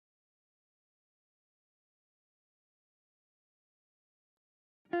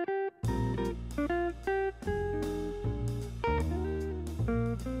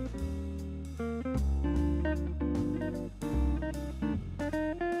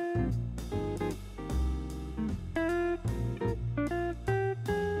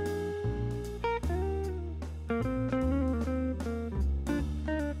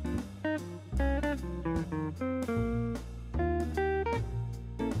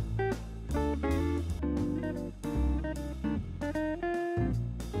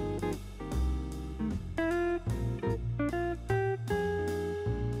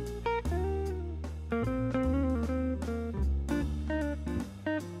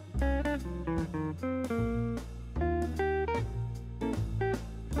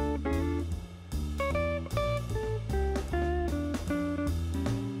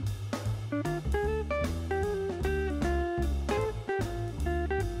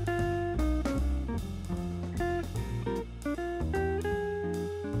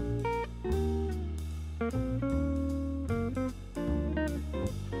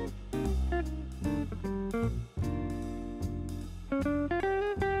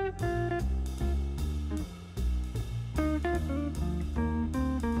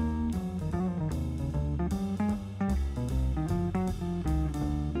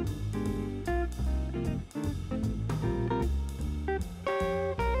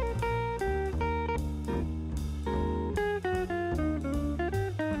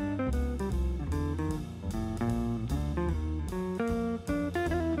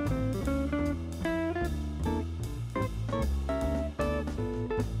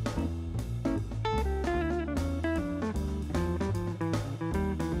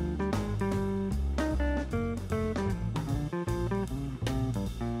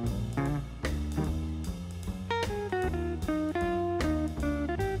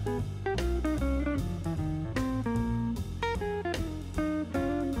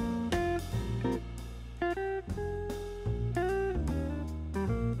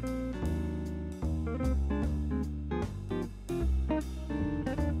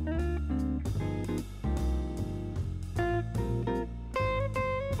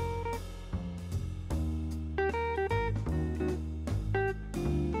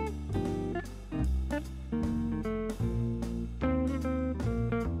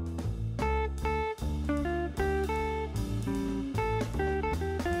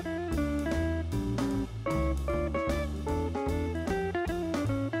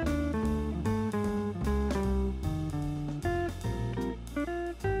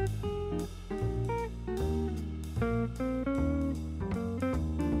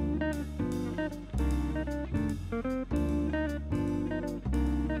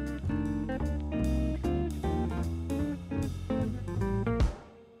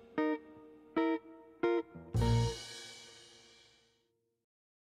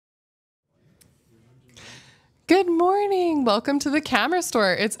Good morning. Welcome to the Camera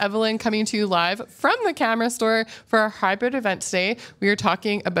Store. It's Evelyn coming to you live from the Camera Store for our hybrid event today. We are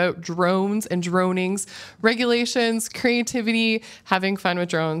talking about drones and dronings, regulations, creativity, having fun with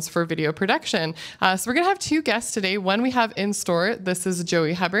drones for video production. So we're going to have two guests today. One we have in store. This is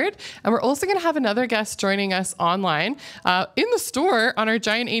Joey Hubbard. And we're also going to have another guest joining us online. In the store on our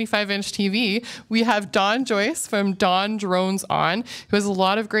giant 85-inch TV, we have Don Joyce from Don Drones On, who has a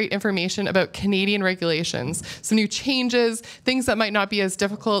lot of great information about Canadian regulations. Some new changes, things that might not be as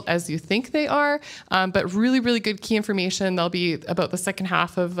difficult as you think they are, but really, really good key information. That'll be about the second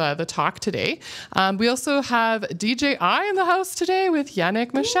half of the talk today. We also have DJI in the house today with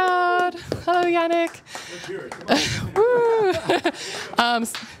Yannick Machad. Hello, Yannick.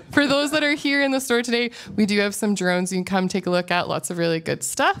 For those that are here in the store today, we do have some drones you can come take a look at. Lots of really good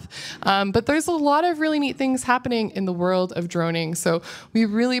stuff. But there's a lot of really neat things happening in the world of droning. So we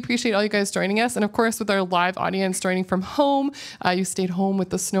really appreciate all you guys joining us. And of course, with our live audience joining from home, you stayed home with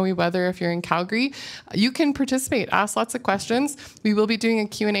the snowy weather if you're in Calgary, you can participate, ask lots of questions. We will be doing a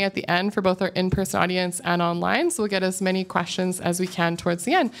Q&A at the end for both our in-person audience and online. So we'll get as many questions as we can towards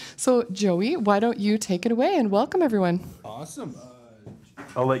the end. So Joey, why don't you take it away and welcome everyone. Awesome.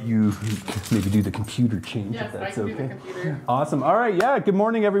 I'll let you maybe do the computer change if that's okay. Do the computer. Awesome. All right. Yeah. Good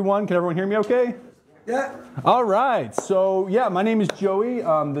morning, everyone. Can everyone hear me okay? Yeah. All right. So, yeah, my name is Joey.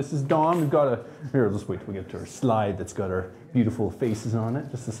 This is Don. We've got here, let's wait till we get to our slide that's got our beautiful faces on it.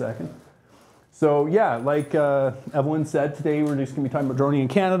 Just a second. So, yeah, like Evelyn said, today we're just going to be talking about droning in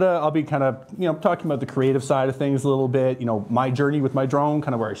Canada. I'll be kind of, talking about the creative side of things a little bit, my journey with my drone,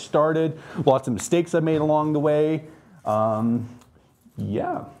 kind of where I started, lots of mistakes I made along the way.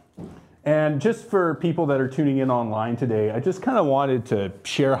 Yeah. And just for people that are tuning in online today, I just kind of wanted to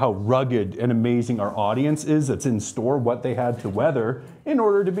share how rugged and amazing our audience is that's in store, what they had to weather in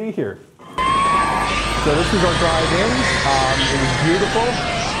order to be here. So this is our drive in. It was beautiful,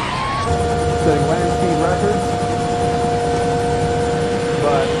 setting land speed records.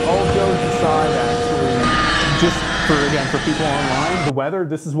 But all jokes aside, actually, just for people online, the weather,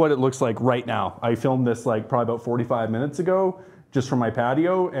 this is what it looks like right now. I filmed this like probably about 45 minutes ago, just from my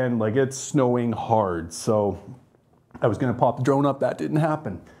patio, and like it's snowing hard. So I was gonna pop the drone up, that didn't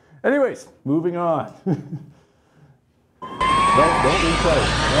happen. Anyways, moving on. No, don't replay.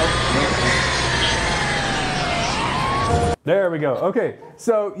 No. There we go. Okay,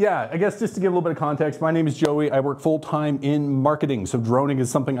 so yeah, I guess just to give a little bit of context, my name is Joey. I work full-time in marketing, so droning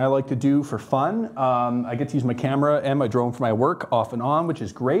is something I like to do for fun. I get to use my camera and my drone for my work off and on, which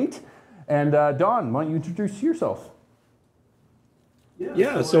is great. And Don, why don't you introduce yourself?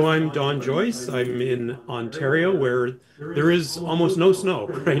 Yeah, so I'm Don Joyce. I'm in Ontario, where there is almost no snow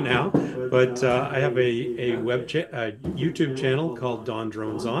right now, but I have a YouTube channel called Don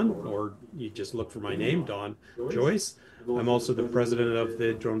Drones On, or you just look for my name, Don Joyce. I'm also the president of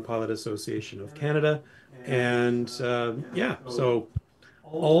the Drone Pilot Association of Canada, and yeah, so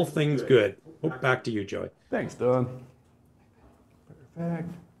all things good. Oh, back to you, Joey. Thanks, Don. Perfect.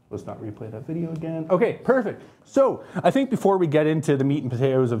 Let's not replay that video again. Okay, perfect. So I think before we get into the meat and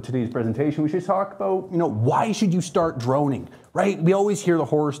potatoes of today's presentation, we should talk about, why should you start droning, right? We always hear the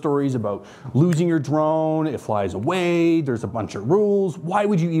horror stories about losing your drone, it flies away, there's a bunch of rules. Why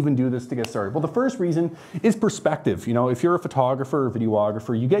would you even do this to get started? Well, the first reason is perspective. If you're a photographer or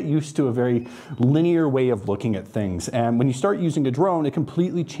videographer, you get used to a very linear way of looking at things. And when you start using a drone, it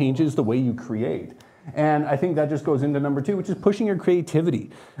completely changes the way you create. And I think that just goes into number two, which is pushing your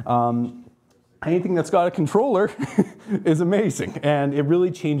creativity. Anything that's got a controller is amazing, and it really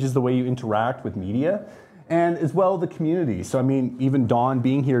changes the way you interact with media and as well the community. So I mean, even Don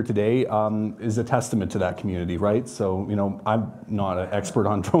being here today is a testament to that community, right? So I'm not an expert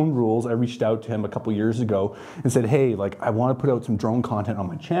on drone rules. I reached out to him a couple years ago and said, hey, I want to put out some drone content on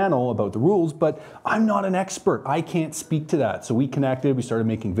my channel about the rules, but I'm not an expert. I can't speak to that. So we connected, we started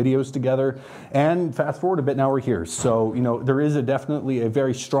making videos together, and fast forward a bit, now we're here. So there is definitely a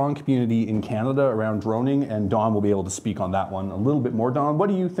very strong community in Canada around droning, and Don will be able to speak on that one a little bit more. Don, what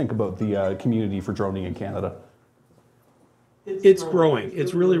do you think about the community for droning in Canada? It's growing.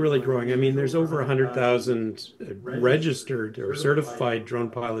 It's really, really growing. I mean, there's over 100,000 registered or certified drone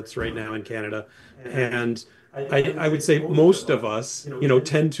pilots right now in Canada. And I would say most of us,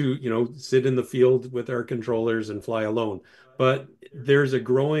 tend to, sit in the field with our controllers and fly alone. But there's a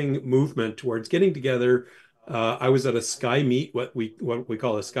growing movement towards getting together. I was at a Sky Meet, what we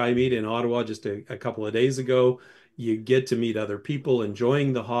call a Sky Meet in Ottawa just a couple of days ago. You get to meet other people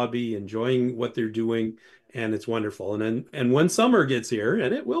enjoying the hobby, enjoying what they're doing, and it's wonderful. And when summer gets here,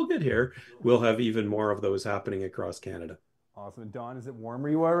 and it will get here, we'll have even more of those happening across Canada. Awesome. Don, is it warm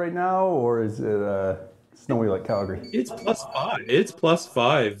where you are right now, or is it snowy like Calgary? It's +5. It's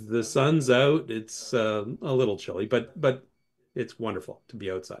 +5. The sun's out. It's a little chilly, but it's wonderful to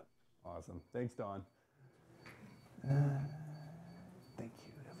be outside. Awesome. Thanks, Don. Thank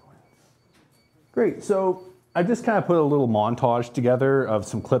you, everyone. Great. So I just kind of put a little montage together of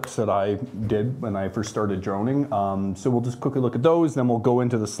some clips that I did when I first started droning. So we'll just quickly look at those, then we'll go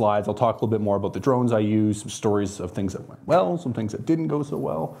into the slides. I'll talk a little bit more about the drones I use, some stories of things that went well, some things that didn't go so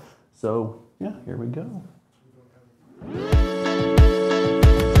well. So yeah, here we go.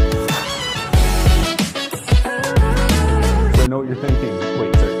 So I know what you're thinking.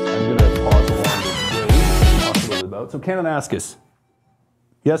 Wait, sorry, I'm gonna pause along the way and talk a little bit about. So Kananaskis,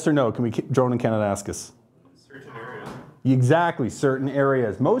 yes or no, can we drone in Kananaskis? Exactly, certain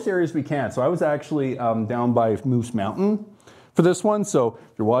areas. Most areas we can. So I was actually down by Moose Mountain for this one. So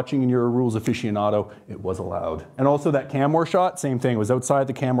if you're watching and you're a rules aficionado, it was allowed. And also that Canmore shot, same thing. It was outside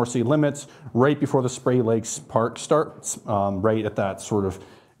the Canmore city limits, right before the Spray Lakes Park starts, right at that sort of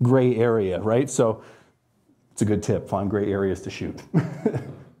gray area, right? So it's a good tip, find gray areas to shoot.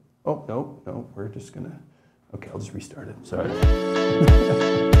 Oh, no, we're just gonna, okay, I'll just restart it, sorry.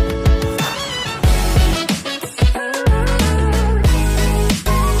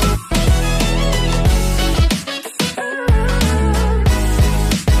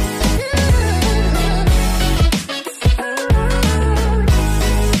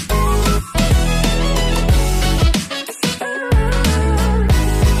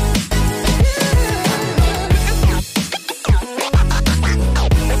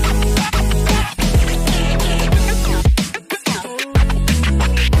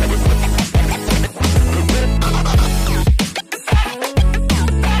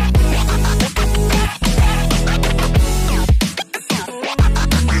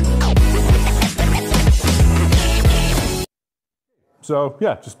 So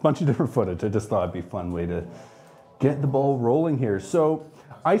yeah, just a bunch of different footage. I just thought it'd be a fun way to get the ball rolling here. So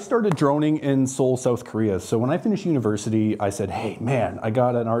I started droning in Seoul, South Korea. So when I finished university, I said, hey man, I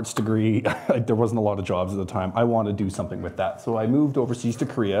got an arts degree. There wasn't a lot of jobs at the time. I want to do something with that. So I moved overseas to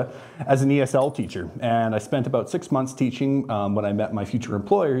Korea as an ESL teacher. And I spent about 6 months teaching when I met my future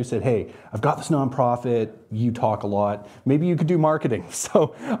employer who said, hey, I've got this nonprofit. You talk a lot. Maybe you could do marketing.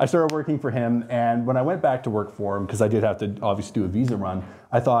 So I started working for him. And when I went back to work for him, because I did have to obviously do a visa run,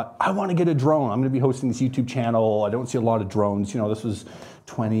 I thought, I want to get a drone. I'm going to be hosting this YouTube channel. I don't see a lot of drones. You know, this was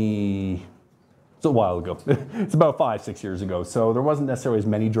it's a while ago. It's about 5-6 years ago. So there wasn't necessarily as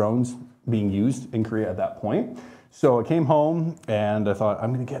many drones being used in Korea at that point. So I came home and I thought,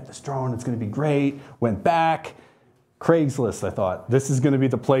 I'm going to get this drone. It's going to be great. Went back. Craigslist, I thought, this is going to be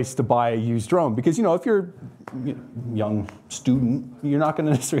the place to buy a used drone. Because, you know, if you're a young student, you're not going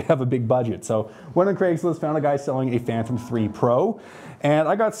to necessarily have a big budget. So went on Craigslist, found a guy selling a Phantom 3 Pro, and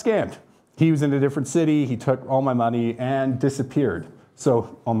I got scammed. He was in a different city. He took all my money and disappeared.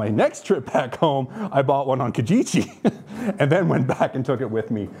 So on my next trip back home, I bought one on Kijiji and then went back and took it with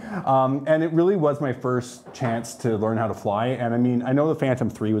me. And it really was my first chance to learn how to fly. And I mean, I know the Phantom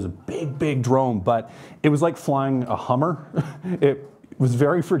 3 was a big, big drone, but it was like flying a Hummer. It was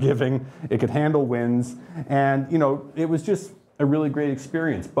very forgiving. It could handle winds. And you know, it was just a really great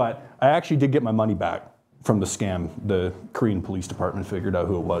experience. But I actually did get my money back from the scam. The Korean police department figured out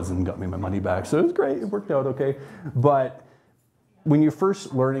who it was and got me my money back. So it was great. It worked out okay. But when you're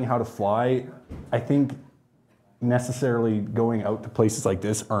first learning how to fly, I think necessarily going out to places like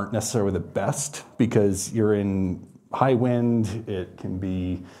this aren't necessarily the best because you're in high wind, it can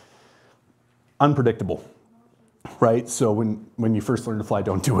be unpredictable, right? So when you first learn to fly,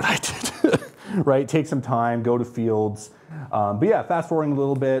 don't do what I did, right? Take some time, go to fields. But yeah, fast forwarding a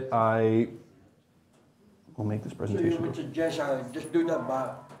little bit, I will make this presentation. So you would suggest I just do that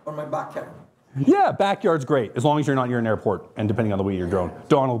on my backyard? Yeah, backyard's great, as long as you're not near an airport and depending on the weight of your drone.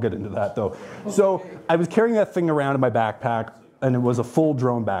 Dawn will get into that though. So I was carrying that thing around in my backpack and it was a full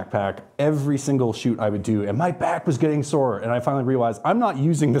drone backpack every single shoot I would do and my back was getting sore and I finally realized I'm not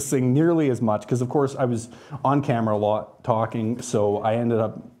using this thing nearly as much because of course I was on camera a lot talking, so I ended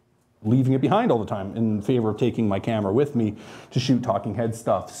up leaving it behind all the time in favor of taking my camera with me to shoot talking head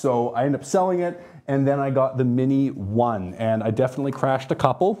stuff. So I ended up selling it. And then I got the Mini 1, and I definitely crashed a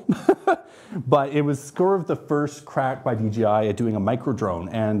couple, but it was sort of the first crack by DJI at doing a micro drone.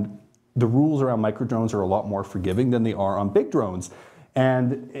 And the rules around micro drones are a lot more forgiving than they are on big drones.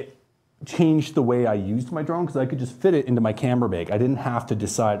 And it changed the way I used my drone because I could just fit it into my camera bag. I didn't have to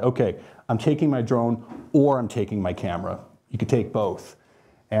decide, okay, I'm taking my drone or I'm taking my camera. You could take both.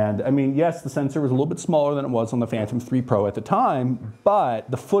 And I mean, yes, the sensor was a little bit smaller than it was on the Phantom 3 Pro at the time,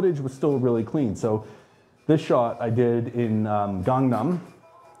 but the footage was still really clean. So this shot I did in Gangnam.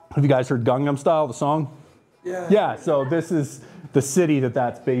 Have you guys heard Gangnam Style, the song? Yeah. Yeah, so this is the city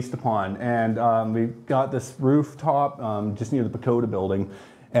that's based upon. And we got this rooftop just near the Pagoda building,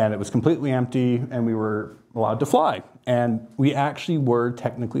 and it was completely empty, and we were allowed to fly. And we actually were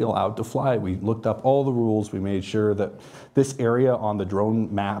technically allowed to fly. We looked up all the rules. We made sure that this area on the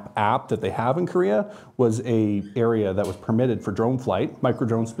drone map app that they have in Korea was a area that was permitted for drone flight, micro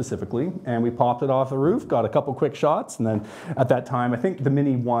drones specifically. And we popped it off the roof, got a couple quick shots. And then at that time, I think the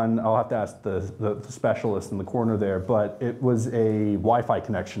Mini 1, I'll have to ask the specialist in the corner there, but it was a Wi-Fi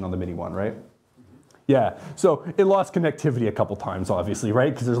connection on the Mini 1, right? Yeah, so it lost connectivity a couple times, obviously,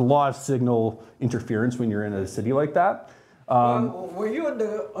 right? Because there's a lot of signal interference when you're in a city like that. Were you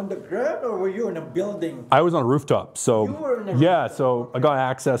on the ground or were you in a building? I was on a rooftop, so you were in a yeah, rooftop. so I got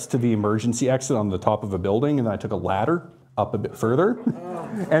access to the emergency exit on the top of a building, and then I took a ladder up a bit further,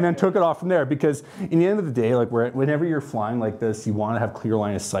 and then took it off from there. Because in the end of the day, like whenever you're flying like this, you want to have clear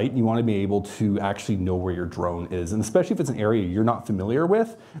line of sight, and you want to be able to actually know where your drone is, and especially if it's an area you're not familiar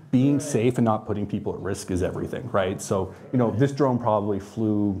with, being safe and not putting people at risk is everything, right? So you know, this drone probably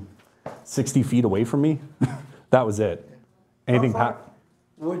flew 60 feet away from me. That was it. Anything? How far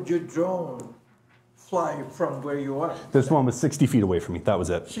would your drone fly from where you are? This one was 60 feet away from me. That was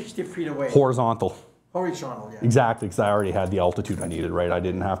it. 60 feet away. Horizontal. Horizontal, yeah. Exactly, because I already had the altitude I needed, right? I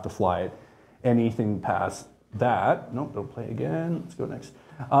didn't have to fly it anything past that. Nope, don't play again. Let's go next.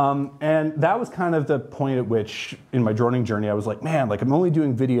 And that was kind of the point at which, in my droning journey, I was like, man, like I'm only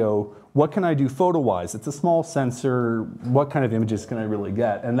doing video. What can I do photo-wise? It's a small sensor. What kind of images can I really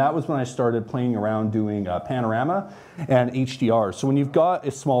get? And that was when I started playing around doing panorama and HDR. So when you've got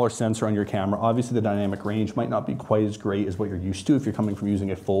a smaller sensor on your camera, obviously the dynamic range might not be quite as great as what you're used to if you're coming from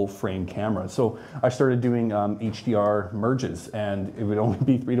using a full frame camera. So I started doing HDR merges, and it would only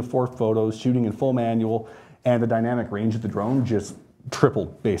be 3 to 4 photos, shooting in full manual, and the dynamic range of the drone just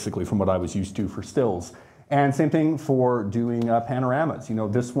tripled basically from what I was used to for stills. And same thing for doing panoramas. You know,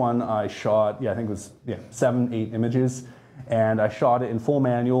 this one I shot, I think it was 7, 8 images, and I shot it in full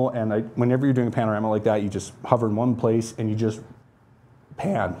manual. And whenever you're doing a panorama like that, you just hover in one place and you just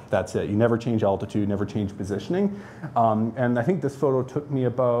pan. That's it. You never change altitude, never change positioning. And I think this photo took me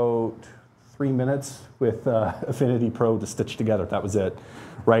about 3 minutes with Affinity Pro to stitch together. That was it,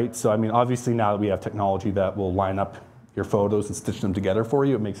 right? So I mean, obviously now that we have technology that will line up your photos and stitch them together for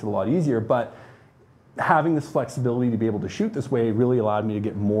you, it makes it a lot easier. But having this flexibility to be able to shoot this way really allowed me to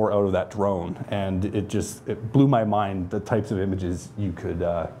get more out of that drone. And it blew my mind, the types of images you could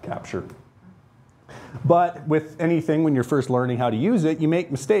capture. But with anything, when you're first learning how to use it, you make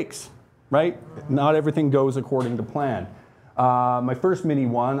mistakes, right? Not everything goes according to plan. My first Mini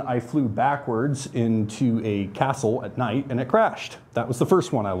one, I flew backwards into a castle at night and it crashed. That was the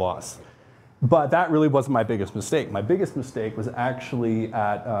first one I lost. But that really wasn't my biggest mistake. My biggest mistake was actually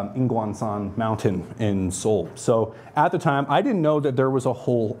at Ingwansan Mountain in Seoul. So at the time, I didn't know that there was a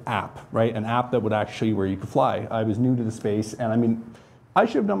whole app, right? An app that would actually where you could fly. I was new to the space, and I mean, I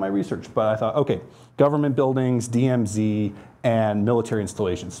should have done my research, but I thought, okay, government buildings, DMZ, and military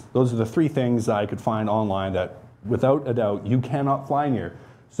installations. Those are the 3 things that I could find online that, without a doubt, you cannot fly near.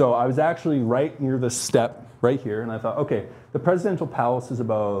 So I was actually right near this step right here, and I thought, okay, the presidential palace is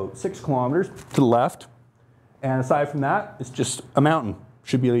about 6 kilometers to the left, and aside from that, it's just a mountain.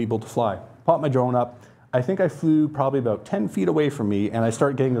 Should be able to fly. Popped my drone up. I think I flew probably about 10 feet away from me, and I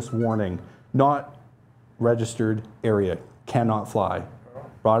start getting this warning, not registered area, cannot fly.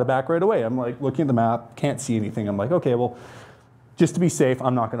 Brought it back right away. I'm like looking at the map, can't see anything. I'm like, okay, well, just to be safe,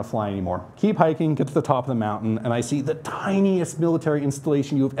 I'm not gonna fly anymore. Keep hiking, get to the top of the mountain, and I see the tiniest military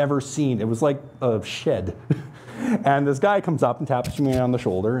installation you've ever seen. It was like a shed. And this guy comes up and taps me on the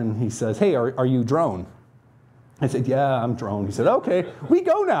shoulder and he says, hey, are you drone? I said, yeah, I'm drone. He said, okay, we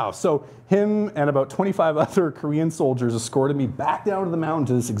go now. So him and about 25 other Korean soldiers escorted me back down to the mountain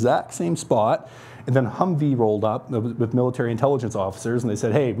to this exact same spot. And then Humvee rolled up with military intelligence officers and they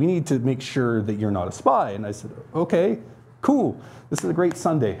said, hey, we need to make sure that you're not a spy. And I said, okay, cool. This is a great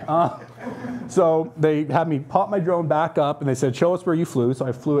Sunday. So they had me pop my drone back up and they said, show us where you flew. So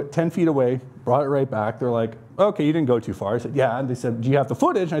I flew it 10 feet away, brought it right back. They're like, okay, you didn't go too far. I said, yeah. And they said, do you have the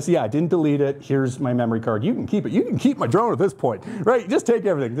footage? And I said, yeah, I didn't delete it. Here's my memory card. You can keep it. You can keep my drone at this point, right? Just take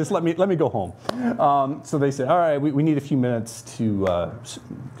everything. Just let me go home. So they said, all right, we need a few minutes to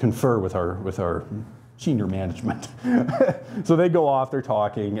confer with our senior management. So they go off, they're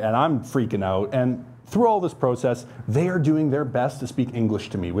talking, and I'm freaking out. And through all this process, they are doing their best to speak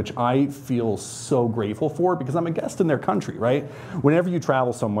English to me, which I feel so grateful for because I'm a guest in their country, right? Whenever you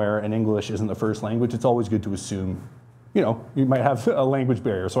travel somewhere and English isn't the first language, it's always good to assume, you know, you might have a language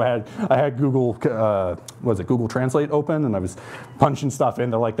barrier. So I had Google, Google Translate open, and I was punching stuff in.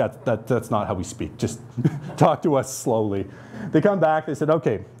 They're like, that's not how we speak. Just talk to us slowly. They come back, they said,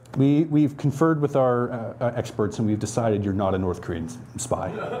 okay, we've conferred with our experts and we've decided you're not a North Korean spy.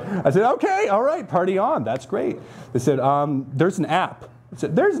 I said, okay, all right, party on, that's great. They said, there's an app. I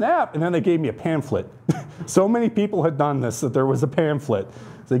said, there's an app, and then they gave me a pamphlet. So many people had done this that there was a pamphlet.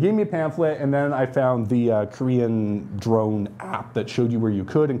 So they gave me a pamphlet, and then I found the Korean drone app that showed you where you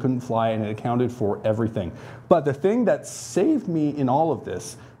could and couldn't fly, and it accounted for everything. But the thing that saved me in all of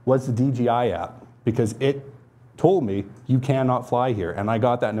this was the DJI app, because it told me you cannot fly here, and I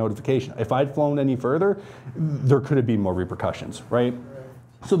got that notification. If I'd flown any further, there could have been more repercussions, right?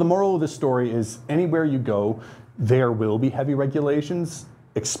 So the moral of this story is anywhere you go, there will be heavy regulations.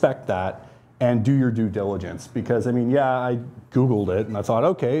 Expect that and do your due diligence, because I mean, yeah, I Googled it and I thought,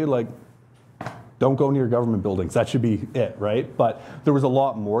 okay, like, don't go near government buildings. That should be it, right? But there was a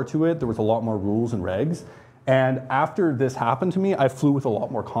lot more to it. There was a lot more rules and regs. And after this happened to me, I flew with a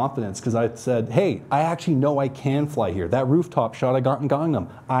lot more confidence because I said, hey, I actually know I can fly here. That rooftop shot I got in Gangnam,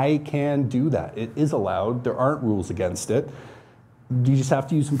 I can do that. It is allowed. There aren't rules against it. You just have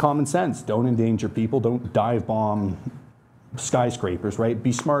to use some common sense. Don't endanger people. Don't dive bomb skyscrapers, right?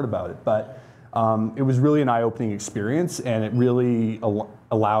 Be smart about it. But it was really an eye-opening experience, and it really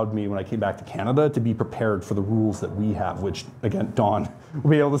allowed me, when I came back to Canada, to be prepared for the rules that we have, which, again, Dawn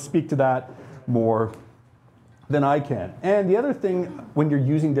will be able to speak to that more than I can. And the other thing when you're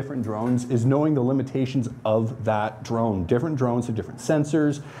using different drones is knowing the limitations of that drone. Different drones have different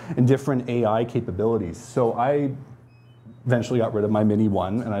sensors and different AI capabilities. So I eventually got rid of my Mini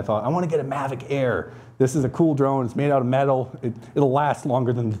 1 and I thought, I want to get a Mavic Air. This is a cool drone, it's made out of metal. It'll last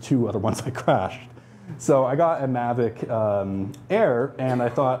longer than the 2 other ones I crashed. So I got a Mavic Air and I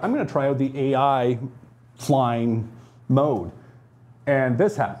thought, I'm going to try out the AI flying mode. And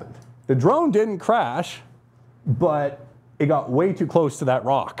this happened. The drone didn't crash, but it got way too close to that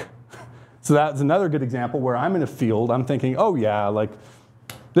rock. So that's another good example where I'm in a field, I'm thinking, oh yeah, like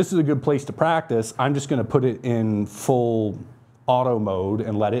this is a good place to practice. I'm just gonna put it in full auto mode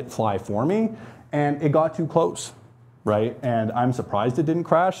and let it fly for me. And it got too close, right? And I'm surprised it didn't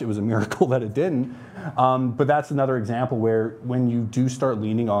crash. It was a miracle that it didn't. But that's another example where when you do start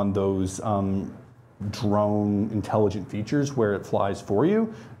leaning on those drone intelligent features where it flies for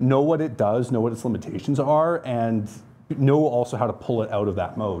you, know what it does, know what its limitations are, and know also how to pull it out of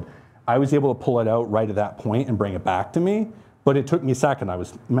that mode. I was able to pull it out right at that point and bring it back to me, but it took me a second. I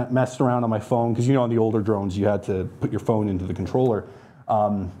was messing around on my phone, because you know on the older drones you had to put your phone into the controller,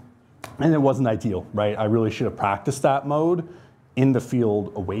 and it wasn't ideal, right? I really should have practiced that mode in the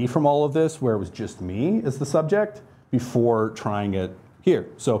field away from all of this, where it was just me as the subject, before trying it here.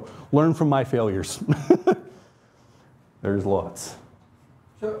 So learn from my failures. There's lots.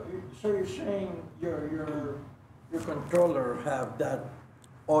 So you're saying your controller have that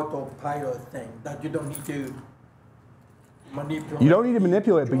autopilot thing that you don't need to manipulate? You don't need to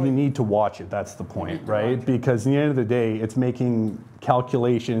manipulate, but you need to watch it. That's the point, right? Because at the end of the day, it's making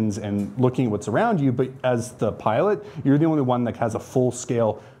calculations and looking at what's around you, but as the pilot, you're the only one that has a full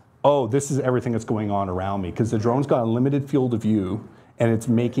scale, oh, this is everything that's going on around me, because the drone's got a limited field of view, and it's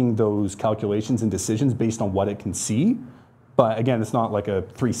making those calculations and decisions based on what it can see. But again, it's not like a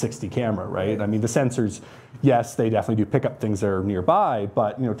 360 camera, right? I mean, the sensors, yes, they definitely do pick up things that are nearby,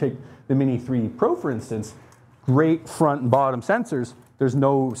 but you know, take the Mini 3 Pro, for instance, great front and bottom sensors. There's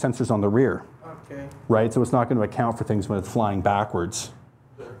no sensors on the rear, okay, right? So it's not going to account for things when it's flying backwards.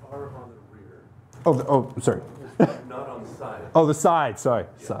 There are on the rear. Oh, sorry. Not on the side. Oh, the side, sorry,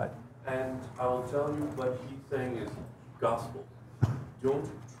 Yeah. side. And I will tell you what he's saying is gospel. Don't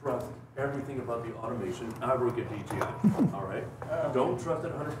trust everything about the automation. I work at DJI, all right? Don't trust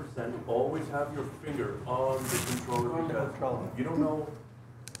it 100%. Always have your finger on the controller, On the because controller. you don't know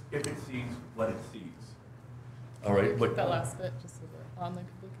if it sees what it sees. All right, Repeat that last bit, just so we're on the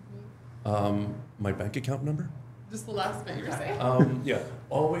complete. my bank account number? Just the last bit you were saying. Yeah,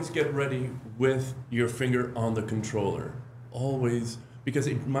 always get ready with your finger on the controller. Always, because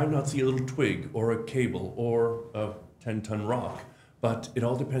it might not see a little twig or a cable or a 10-ton rock, but it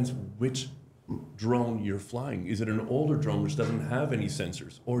all depends which drone you're flying. Is it an older drone which doesn't have any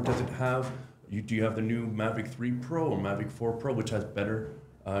sensors? Or does it have, do you have the new Mavic 3 Pro or Mavic 4 Pro, which has better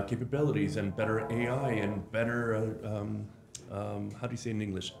capabilities and better AI and better, how do you say in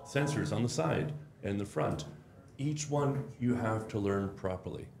English, sensors on the side and the front? Each one you have to learn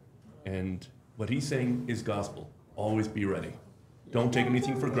properly. And what he's saying is gospel. Always be ready. Don't take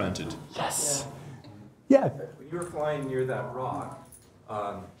anything for granted. Yes. Yeah. When you were flying near that rock,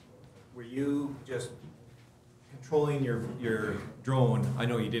 were you just controlling your drone? I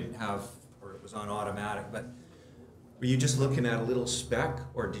know you didn't have, or it was on automatic, but were you just looking at a little speck,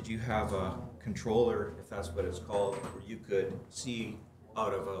 or did you have a controller, if that's what it's called, where you could see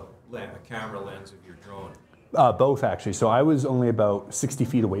out of a camera lens of your drone? Both, actually. So I was only about 60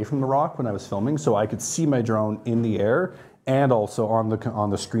 feet away from the rock when I was filming, so I could see my drone in the air and also on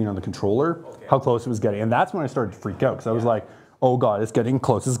the screen on the controller, how close it was getting. And that's when I started to freak out, because I was like, oh God, it's getting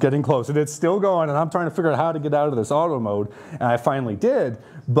close, and it's still going, and I'm trying to figure out how to get out of this auto mode, and I finally did,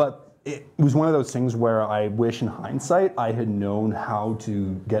 but it was one of those things where I wish in hindsight I had known how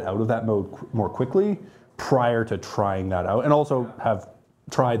to get out of that mode more quickly prior to trying that out, and also have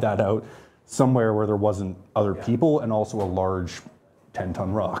tried that out somewhere where there wasn't other people and also a large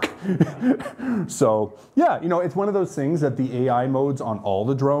 10-ton rock. So yeah, you know, it's one of those things that the AI modes on all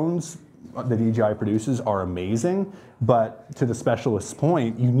the drones that DJI produces are amazing, but to the specialist's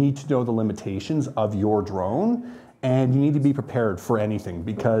point, you need to know the limitations of your drone, and you need to be prepared for anything,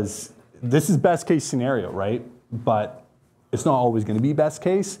 because this is best case scenario, right? But it's not always going to be best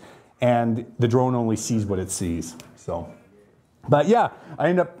case, and the drone only sees what it sees. So, but yeah, I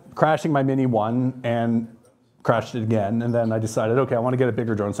ended up crashing my Mini 1 and crashed it again, and then I decided, okay, I want to get a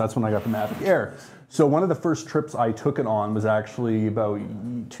bigger drone, so that's when I got the Mavic Air. So one of the first trips I took it on was actually about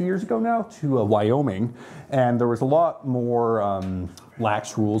 2 years ago now, to Wyoming, and there was a lot more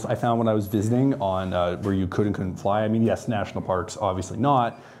lax rules I found when I was visiting on where you could and couldn't fly. I mean, yes, national parks, obviously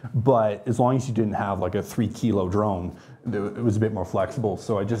not, but as long as you didn't have like a 3-kilo drone, it was a bit more flexible.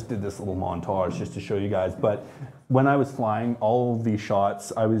 So I just did this little montage just to show you guys. But when I was flying all of these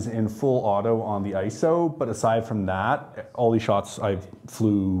shots, I was in full auto on the ISO, but aside from that, all these shots I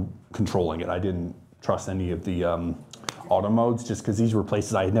flew controlling it. I didn't trust any of the auto modes, just because these were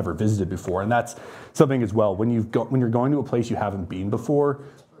places I had never visited before. And that's something as well, when you're going to a place you haven't been before,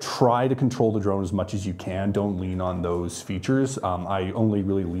 try to control the drone as much as you can. Don't lean on those features. I only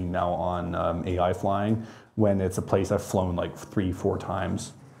really lean now on AI flying when it's a place I've flown like 3-4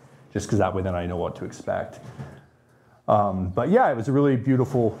 times, just because that way then I know what to expect. But yeah, it was a really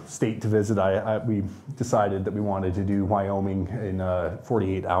beautiful state to visit. We decided that we wanted to do Wyoming in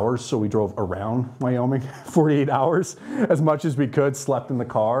 48 hours, so we drove around Wyoming 48 hours as much as we could, slept in the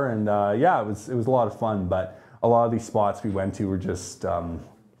car, and yeah, it was a lot of fun. But a lot of these spots we went to were just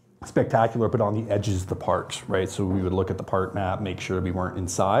spectacular, but on the edges of the parks, right? So we would look at the park map, make sure we weren't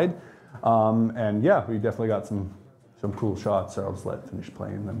inside, and yeah, we definitely got some cool shots. So I'll just let it finish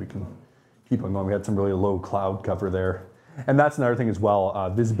playing, and then we can keep on going. We had some really low cloud cover there. And that's another thing as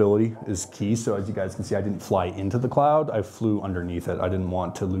well, visibility is key. So as you guys can see, I didn't fly into the cloud, I flew underneath it. I didn't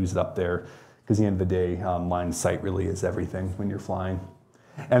want to lose it up there, because at the end of the day, line of sight really is everything when you're flying.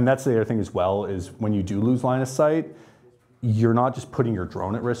 And that's the other thing as well, is when you do lose line of sight, you're not just putting your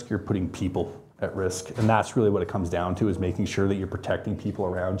drone at risk, you're putting people at risk. And that's really what it comes down to, is making sure that you're protecting people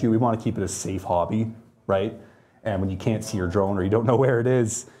around you. We want to keep it a safe hobby, right? And when you can't see your drone or you don't know where it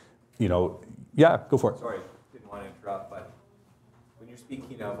is, you know, yeah, go for it. Sorry, didn't want to interrupt, but when you're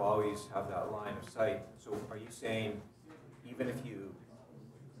speaking of always have that line of sight, so are you saying even if you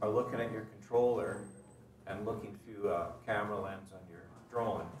are looking at your controller and looking through a camera lens on your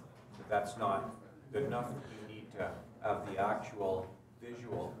drone, that's not good enough? You need to have the actual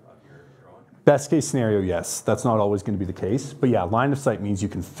visual of your drone? Best case scenario, yes. That's not always going to be the case. But yeah, line of sight means you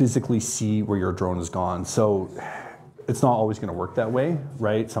can physically see where your drone has gone. So it's not always going to work that way,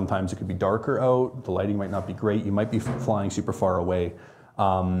 right? Sometimes it could be darker out. The lighting might not be great. You might be flying super far away.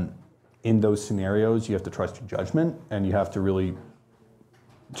 In those scenarios, you have to trust your judgment, and you have to really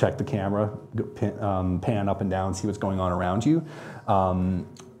check the camera, pan up and down, see what's going on around you.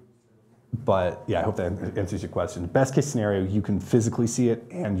 But yeah, I hope that answers your question. Best case scenario, you can physically see it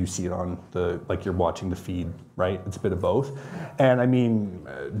and you see it on like you're watching the feed, right? It's a bit of both. And I mean,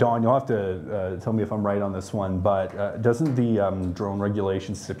 Dawn, you'll have to tell me if I'm right on this one, but doesn't the drone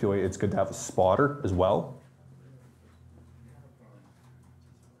regulation stipulate it's good to have a spotter as well?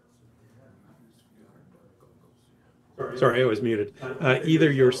 Sorry, I was muted.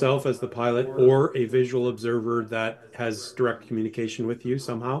 Either yourself as the pilot or a visual observer that has direct communication with you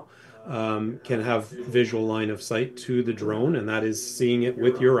somehow can have visual line of sight to the drone, and that is seeing it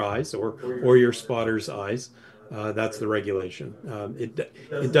with your eyes or your spotter's eyes. That's the regulation.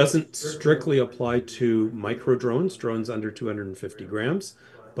 It doesn't strictly apply to micro drones under 250 grams,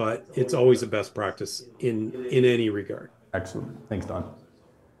 but it's always a best practice in any regard. Excellent. Thanks, Don.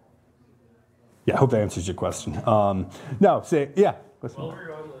 Yeah, I hope that answers your question. No, say, yeah. While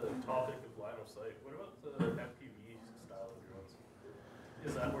we're on the topic of line of sight, what about the FPV style of drones?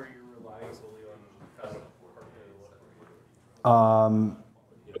 Is that where you're relying solely on kind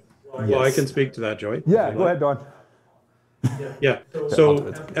of Well, I can speak to that, Joey. Yeah, go ahead, Don. Yeah, so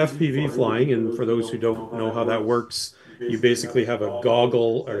FPV flying, and for those who don't know how that works, you basically have a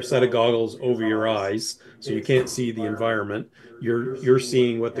goggle or set of goggles over your eyes, so you can't see the environment. You're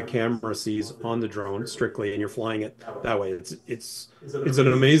seeing what the camera sees on the drone strictly, and you're flying it that way. It's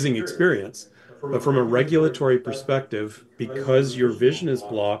an amazing experience. But from a regulatory perspective, because your vision is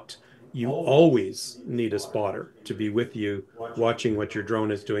blocked, you always need a spotter to be with you, watching what your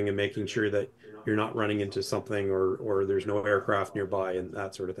drone is doing and making sure that you're not running into something or there's no aircraft nearby and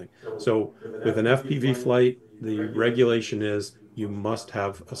that sort of thing. So with an FPV flight, the regulation is you must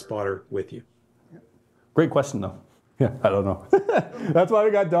have a spotter with you. Great question, though. Yeah, I don't know. That's why we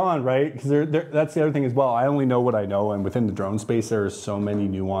got Dawn, right? Because that's the other thing as well. I only know what I know, and within the drone space, there are so many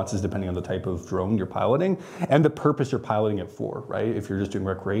nuances depending on the type of drone you're piloting and the purpose you're piloting it for, right? If you're just doing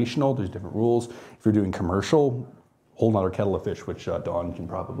recreational, there's different rules. If you're doing commercial, whole nother kettle of fish, which Dawn can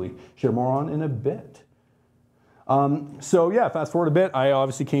probably share more on in a bit. So yeah, fast forward a bit, I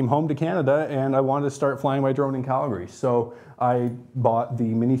obviously came home to Canada and I wanted to start flying my drone in Calgary. So I bought the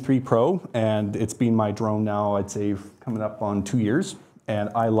Mini 3 Pro, and it's been my drone now, I'd say coming up on 2 years, and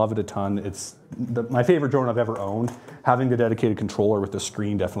I love it a ton. It's my favorite drone I've ever owned. Having the dedicated controller with the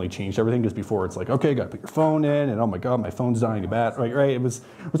screen definitely changed everything, because before it's like, okay, gotta put your phone in, and oh my God, my phone's dying of battery, right? It was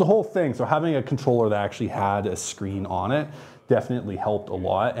a whole thing. So having a controller that actually had a screen on it definitely helped a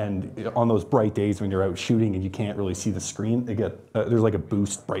lot. And on those bright days when you're out shooting and you can't really see the screen, there's like a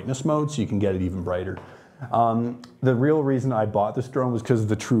boost brightness mode, so you can get it even brighter. The real reason I bought this drone was because of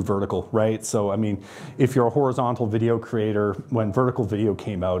the true vertical, right? So, I mean, if you're a horizontal video creator, when vertical video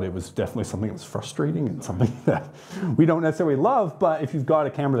came out, it was definitely something that was frustrating and something that we don't necessarily love. But if you've got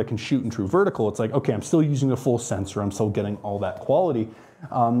a camera that can shoot in true vertical, it's like, okay, I'm still using the full sensor, I'm still getting all that quality.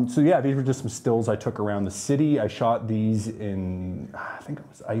 So yeah, these were just some stills I took around the city. I shot these in, I think it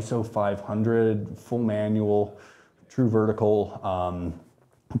was ISO 500, full manual, true vertical.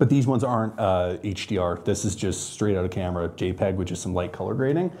 But these ones aren't HDR. This is just straight out of camera, JPEG, which is some light color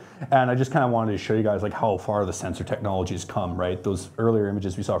grading. And I just kind of wanted to show you guys like how far the sensor technology has come, right? Those earlier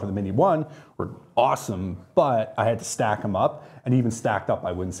images we saw from the Mini 1 were awesome, but I had to stack them up. And even stacked up,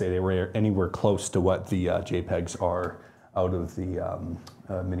 I wouldn't say they were anywhere close to what the JPEGs are out of the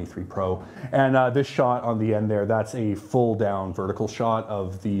Mini 3 Pro. And this shot on the end there, that's a full down vertical shot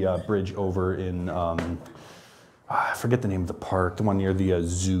of the bridge over in, I forget the name of the park, the one near the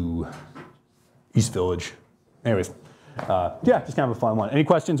zoo, East Village. Anyways, yeah, just kind of a fun one. Any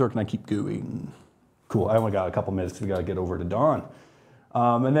questions or can I keep going? Cool, I only got a couple minutes because we got to get over to Dawn.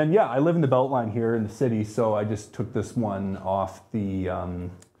 And then, yeah, I live in the Beltline here in the city, so I just took this one off the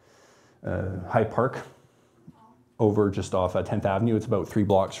High Park over just off 10th Avenue. It's about 3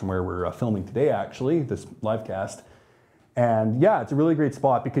 blocks from where we're filming today, actually, this live cast. And yeah, it's a really great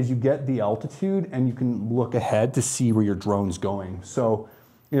spot because you get the altitude and you can look ahead to see where your drone's going. So,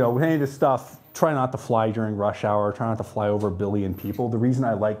 you know, with any of this stuff, try not to fly during rush hour, try not to fly over 1 billion people. The reason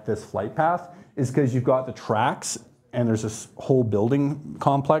I like this flight path is because you've got the tracks and there's this whole building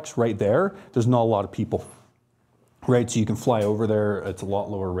complex right there. There's not a lot of people, right? So you can fly over there. It's a lot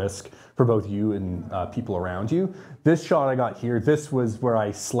lower risk for both you and people around you. This shot I got here, this was where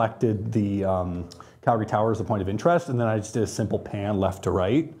I selected the Calgary Tower as a point of interest, and then I just did a simple pan left to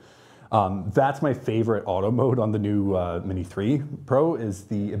right. That's my favorite auto mode on the new Mini 3 Pro, is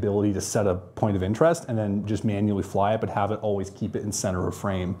the ability to set a point of interest and then just manually fly it, but have it always keep it in center of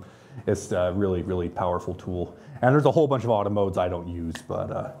frame. It's a really, really powerful tool. And there's a whole bunch of auto modes I don't use,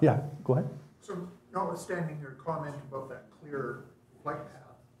 but yeah, go ahead. So notwithstanding your comment about that clear flight path,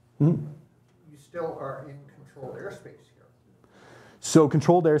 you still are in controlled airspace here. So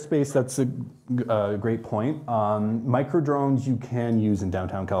controlled airspace, that's a great point. Micro drones you can use in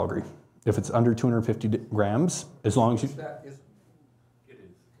downtown Calgary. If it's under 250 grams, as long as you... That is, It is.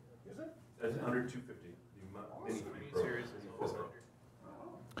 is it? That's under 250. The Mini 3 Pro is a 4 Pro.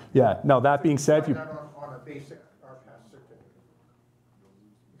 Yeah, now that being said, if you... Fly that on a basic RPAS certificate.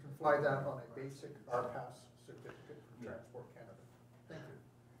 You can fly that on a basic RPAS certificate from Transport Canada. Thank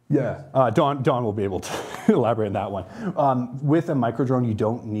you. Yeah, Don will be able to elaborate on that one. With a micro drone, you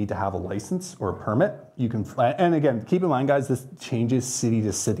don't need to have a license or a permit. You can fly, and again, keep in mind, guys, this changes city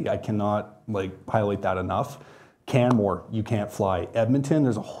to city. I cannot highlight that enough. Canmore, you can't fly. Edmonton,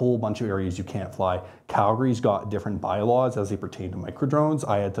 there's a whole bunch of areas you can't fly. Calgary's got different bylaws as they pertain to micro drones.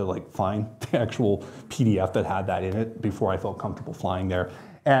 I had to find the actual PDF that had that in it before I felt comfortable flying there.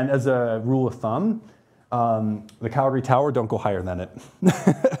 And as a rule of thumb, the Calgary Tower, don't go higher than it.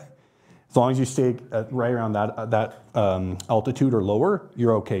 As long as you stay right around that altitude or lower,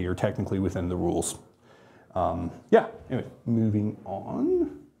 you're okay. You're technically within the rules. Yeah, anyway, moving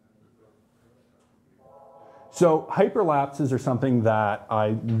on. So hyperlapses are something that I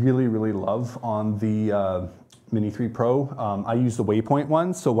really, really love on the Mini 3 Pro. I use the waypoint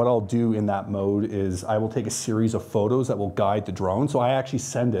one. So what I'll do in that mode is I will take a series of photos that will guide the drone. So I actually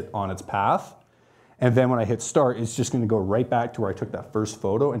send it on its path. And then when I hit start, it's just gonna go right back to where I took that first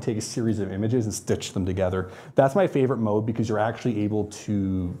photo and take a series of images and stitch them together. That's my favorite mode because you're actually able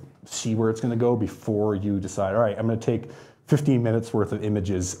to see where it's gonna go before you decide, all right, I'm gonna take 15 minutes worth of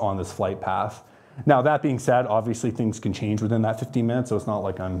images on this flight path. Now, that being said, obviously things can change within that 15 minutes, so it's not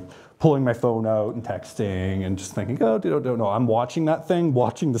like I'm pulling my phone out and texting and just thinking, oh, no. I'm watching that thing,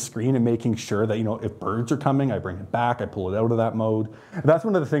 watching the screen and making sure that, if birds are coming, I bring it back, I pull it out of that mode. And that's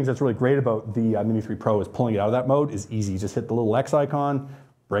one of the things that's really great about the Mini 3 Pro is pulling it out of that mode is easy. Just hit the little X icon,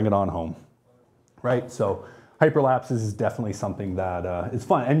 bring it on home, right? So hyperlapses is definitely something that is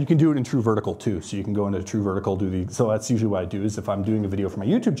fun. And you can do it in true vertical too. So you can go into true vertical, so that's usually what I do is if I'm doing a video for my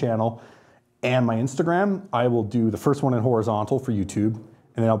YouTube channel, and my Instagram, I will do the first one in horizontal for YouTube,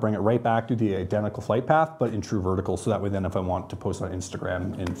 and then I'll bring it right back to the identical flight path, but in true vertical, so that way then if I want to post on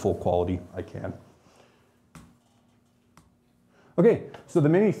Instagram in full quality, I can. Okay, so the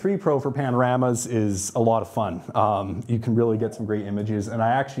Mini 3 Pro for panoramas is a lot of fun. You can really get some great images, and I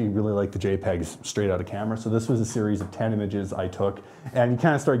actually really like the JPEGs straight out of camera. So this was a series of 10 images I took, and you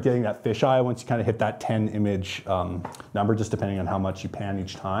kind of start getting that fisheye once you kind of hit that 10 image number, just depending on how much you pan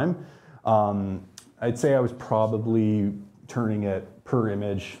each time. I'd say I was probably turning it per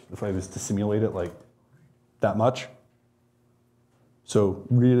image, if I was to simulate it, like that much. So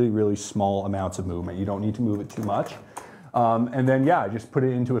really, really small amounts of movement. You don't need to move it too much. And then, yeah, I just put it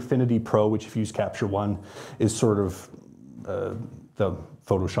into Affinity Pro, which if you use Capture One is sort of the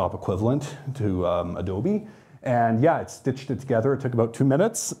Photoshop equivalent to Adobe. And yeah, it stitched it together. It took about 2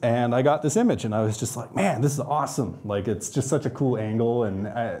 minutes, and I got this image, and I was just like, man, this is awesome. Like, it's just such a cool angle, and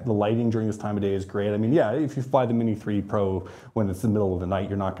the lighting during this time of day is great. I mean, yeah, if you fly the Mini 3 Pro when it's the middle of the night,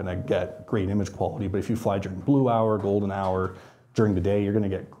 you're not gonna get great image quality, but if you fly during blue hour, golden hour, during the day, you're gonna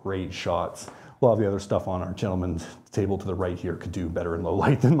get great shots. A lot of the other stuff on our gentleman's table to the right here could do better in low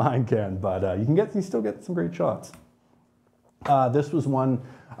light than mine can, but you still get some great shots. This was one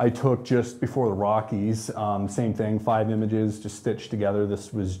I took just before the Rockies. Same thing, 5 images just stitched together.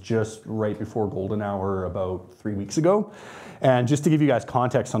 This was just right before golden hour about 3 weeks ago. And just to give you guys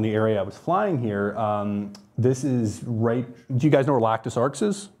context on the area I was flying here, this is right, do you guys know where Lactus Arcs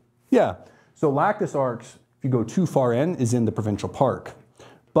is? Yeah, so Lactus Arcs, if you go too far in, is in the provincial park.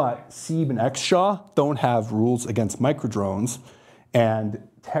 But Seeb and Exshaw don't have rules against microdrones. And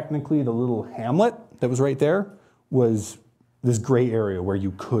technically the little hamlet that was right there was this gray area where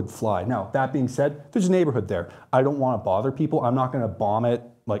you could fly. Now, that being said, there's a neighborhood there. I don't want to bother people. I'm not going to bomb it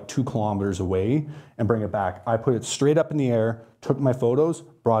like 2 kilometers away and bring it back. I put it straight up in the air, took my photos,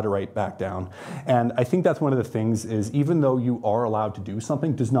 brought it right back down. And I think that's one of the things is even though you are allowed to do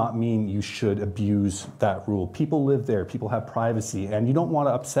something does not mean you should abuse that rule. People live there, people have privacy, and you don't want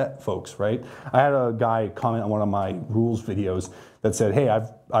to upset folks, right? I had a guy comment on one of my rules videos that said, hey,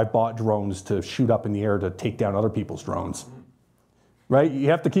 I've bought drones to shoot up in the air to take down other people's drones. Right? You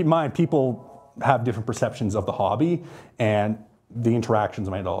have to keep in mind, people have different perceptions of the hobby, and the interactions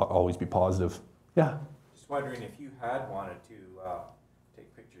might not always be positive. Yeah? Just wondering if you had wanted to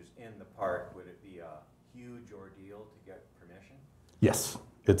take pictures in the park, would it be a huge ordeal to get permission? Yes.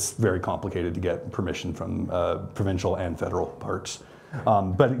 It's very complicated to get permission from provincial and federal parks.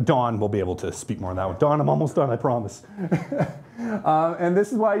 But Don will be able to speak more on that one. Don, I'm almost done, I promise. And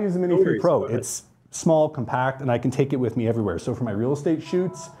this is why I use the Mini 3 Pro. It's small, compact, and I can take it with me everywhere. So for my real estate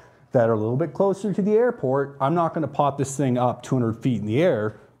shoots that are a little bit closer to the airport, I'm not gonna pop this thing up 200 feet in the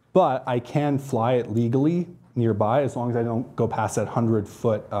air, but I can fly it legally nearby as long as I don't go past that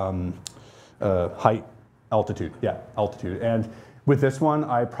 100-foot height, altitude, altitude. And with this one,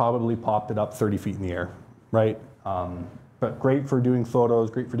 I probably popped it up 30 feet in the air, right? But great for doing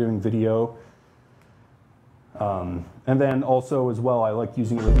photos, great for doing video. And then also as well, I like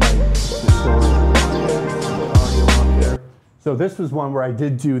using it with my storage. So this was one where I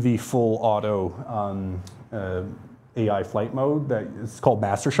did do the full auto AI flight mode that is called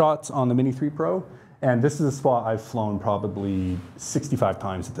Master Shots on the Mini 3 Pro. And this is a spot I've flown probably 65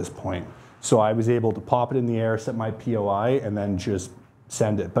 times at this point. So I was able to pop it in the air, set my POI, and then just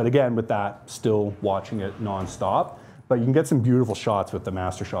send it. But again, with that, still watching it nonstop. But you can get some beautiful shots with the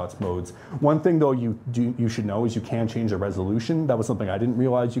Master Shots modes. One thing though you should know is you can change the resolution. That was something I didn't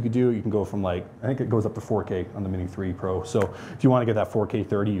realize you could do. You can go from like, I think it goes up to 4K on the Mini 3 Pro. So if you want to get that 4K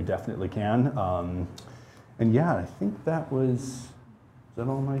 30, you definitely can. And yeah, I think that was, is that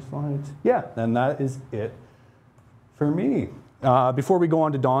all my slides? Yeah, and that is it for me. Before we go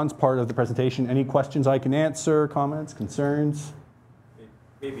on to Don's part of the presentation, any questions I can answer, comments, concerns?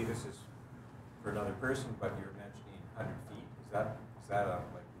 Maybe this is for another person, but you're mentioning 100 feet. Is that a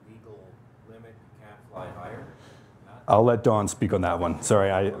like legal limit? You can't fly higher than that? I'll let Don speak on that one.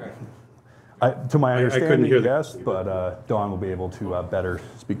 Sorry, Okay. to my understanding, hear yes, but Don will be able to better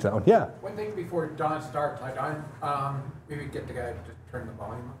speak to that one. Yeah. One thing before Don starts, Don, maybe get the guy to turn the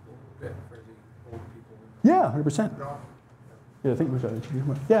volume up a little bit for the old people. Yeah, 100%. Yeah, I think we're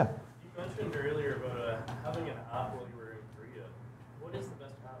yeah. You mentioned earlier about having an app while you were in Korea. What is the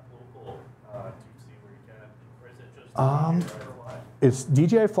best app local to see where you can? Or is it just DJI Fly? It's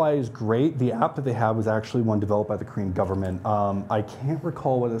DJI Fly is great. The app that they have was actually one developed by the Korean government. I can't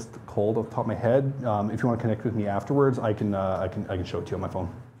recall what it's called off the top of my head. If you want to connect with me afterwards, I can show it to you on my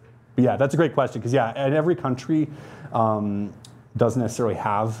phone. But yeah, that's a great question because yeah, and every country doesn't necessarily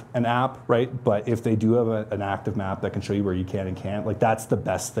have an app, right? But if they do have an active map that can show you where you can and can't, like that's the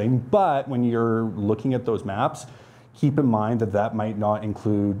best thing. But when you're looking at those maps, keep in mind that that might not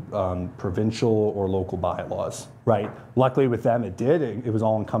include provincial or local bylaws, right? Luckily with them it did, it was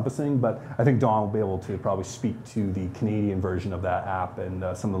all encompassing, but I think Don will be able to probably speak to the Canadian version of that app and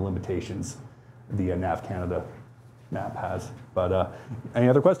some of the limitations the Nav Canada map has. But any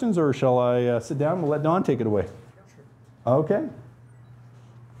other questions or shall I sit down? We'll let Don take it away. Okay.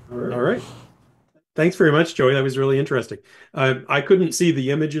 All right. Thanks very much, Joey. That was really interesting. I couldn't see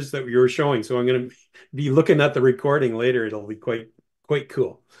the images that you were showing, so I'm going to be looking at the recording later. It'll be quite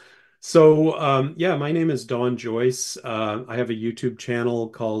cool. So yeah, my name is Don Joyce. I have a YouTube channel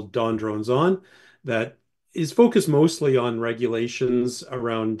called Don Drones On that is focused mostly on regulations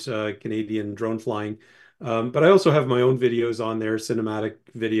around Canadian drone flying. But I also have my own videos on there, cinematic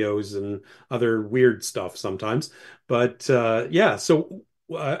videos and other weird stuff sometimes. But yeah, so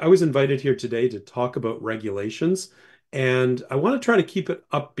I was invited here today to talk about regulations. And I want to try to keep it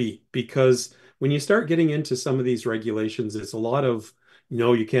upbeat because when you start getting into some of these regulations, it's a lot of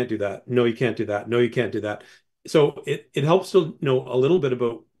no, you can't do that. No, you can't do that. No, you can't do that. So it helps to know a little bit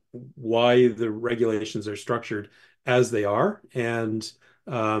about why the regulations are structured as they are and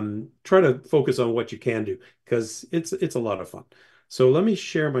try to focus on what you can do because it's a lot of fun. So let me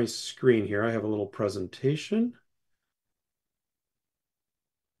share my screen here. I have a little presentation.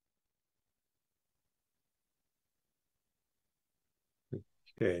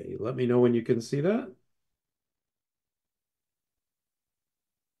 Okay, let me know when you can see that.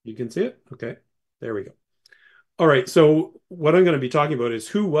 You can see it? Okay, there we go. All right, so what I'm going to be talking about is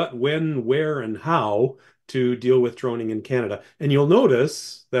who, what, when, where, and how to deal with droning in Canada. And you'll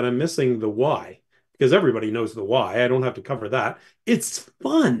notice that I'm missing the why, because everybody knows the why. I don't have to cover that. It's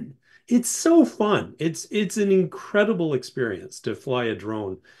fun. It's so fun. It's an incredible experience to fly a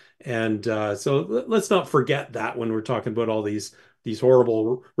drone. And so let's not forget that when we're talking about all these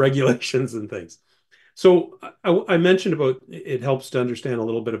horrible regulations and things. So I mentioned about it helps to understand a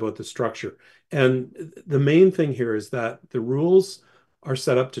little bit about the structure. And the main thing here is that the rules are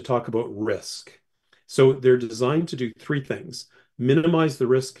set up to talk about risk. So they're designed to do three things: minimize the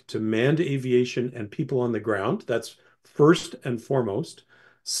risk to manned aviation and people on the ground. That's first and foremost.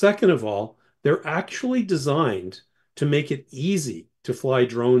 Second of all, they're actually designed to make it easy to fly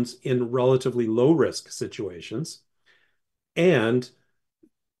drones in relatively low risk situations. And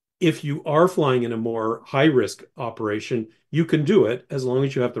if you are flying in a more high risk operation, you can do it as long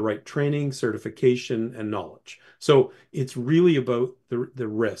as you have the right training, certification, and knowledge. So it's really about the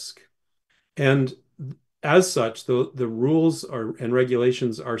risk. And as such, the rules are and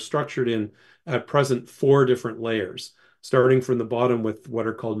regulations are structured in at present four different layers, starting from the bottom with what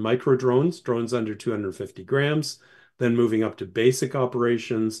are called micro drones, drones under 250 grams, then moving up to basic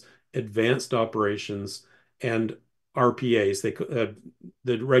operations, advanced operations, and RPAs.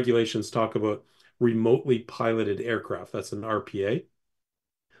 The regulations talk about remotely piloted aircraft. That's an RPA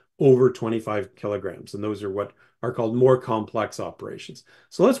over 25 kilograms. And those are what are called more complex operations.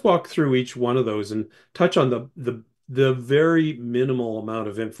 So let's walk through each one of those and touch on the very minimal amount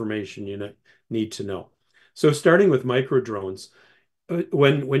of information you need to know. So starting with micro drones,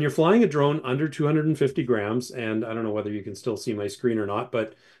 when you're flying a drone under 250 grams, and I don't know whether you can still see my screen or not,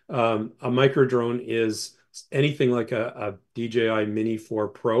 but a micro drone is anything like a DJI Mini 4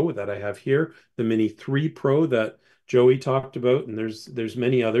 Pro that I have here, the Mini 3 Pro that Joey talked about, and there's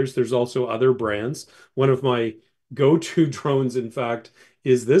many others. There's also other brands. One of my go-to drones, in fact,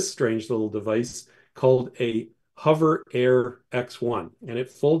 is this strange little device called a Hover Air X1, and it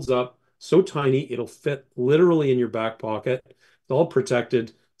folds up so tiny it'll fit literally in your back pocket. It's all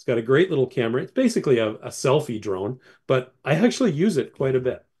protected. It's got a great little camera. It's basically a selfie drone, but I actually use it quite a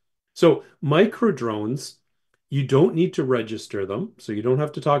bit. So micro drones, you don't need to register them, so you don't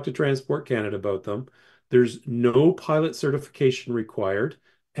have to talk to Transport Canada about them. There's no pilot certification required,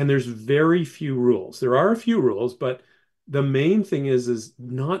 and there's very few rules. There are a few rules, but the main thing is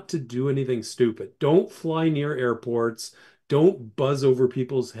not to do anything stupid. Don't fly near airports. Don't buzz over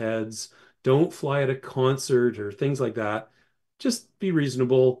people's heads. Don't fly at a concert or things like that. Just be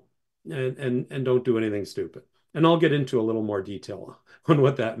reasonable and don't do anything stupid. And I'll get into a little more detail on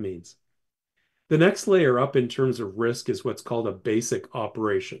what that means. The next layer up in terms of risk is what's called a basic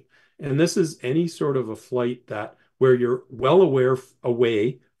operation. And this is any sort of a flight that where you're well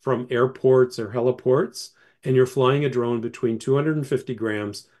away from airports or heliports, and you're flying a drone between 250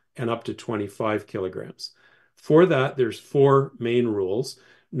 grams and up to 25 kilograms. For that, there's four main rules.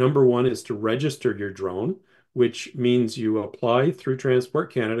 Number one is to register your drone, which means you apply through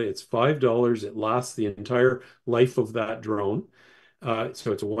Transport Canada. It's $5. It lasts the entire life of that drone.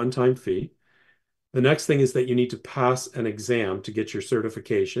 So it's a one-time fee. The next thing is that you need to pass an exam to get your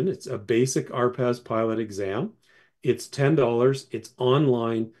certification. It's a basic RPAS pilot exam. It's $10. It's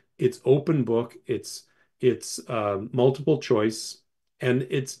online. It's open book. It's multiple choice, and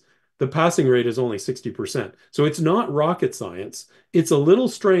it's the passing rate is only 60%. So it's not rocket science. It's a little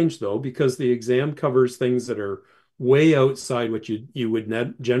strange though, because the exam covers things that are way outside what you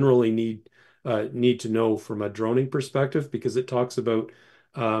would generally need to know from a droning perspective, because it talks about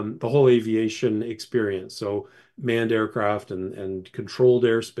the whole aviation experience. So manned aircraft and controlled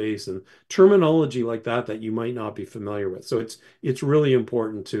airspace and terminology like that you might not be familiar with. So it's really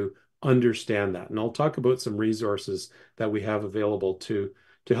important to understand that. And I'll talk about some resources that we have available to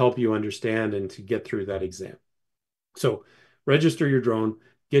help you understand and to get through that exam. So register your drone,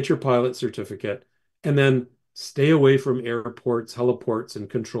 get your pilot certificate, And then stay away from airports, heliports, and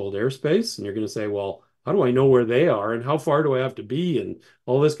controlled airspace. And you're going to say, well, how do I know where they are and how far do I have to be and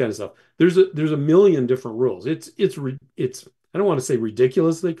all this kind of stuff. There's a million different rules. It's I don't want to say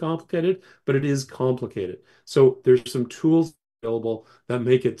ridiculously complicated, but it is complicated. So there's some tools available that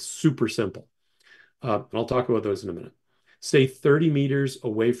make it super simple. And I'll talk about those in a minute. Stay 30 meters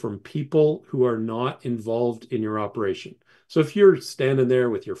away from people who are not involved in your operation. So if you're standing there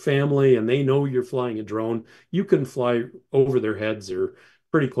with your family and they know you're flying a drone, you can fly over their heads or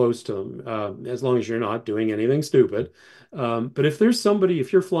pretty close to them, as long as you're not doing anything stupid. But if there's somebody,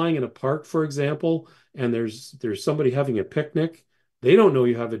 if you're flying in a park, for example, and there's somebody having a picnic, they don't know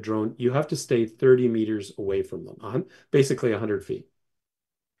you have a drone. You have to stay 30 meters away from them, basically 100 feet.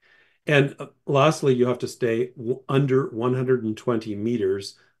 And lastly, you have to stay under 120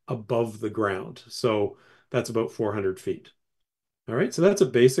 meters above the ground. So that's about 400 feet. All right, so that's a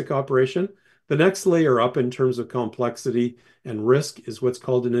basic operation. The next layer up in terms of complexity and risk is what's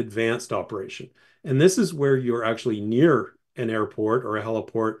called an advanced operation. And this is where you're actually near an airport or a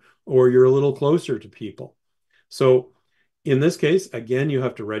heliport, or you're a little closer to people. So in this case, again, you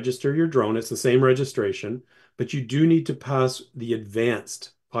have to register your drone. It's the same registration, but you do need to pass the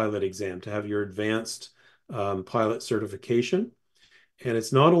advanced pilot exam to have your advanced pilot certification. And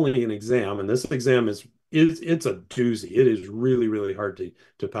it's not only an exam, and this exam it's a doozy. It is really, really hard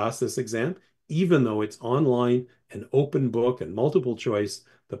to pass this exam, even though it's online and open book and multiple choice.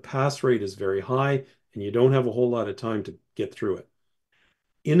 The pass rate is very high, and you don't have a whole lot of time to get through it.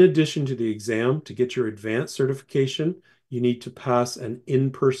 In addition to the exam, to get your advanced certification, you need to pass an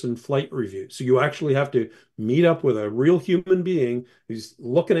in-person flight review. So you actually have to meet up with a real human being who's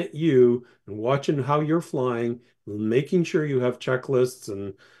looking at you and watching how you're flying, making sure you have checklists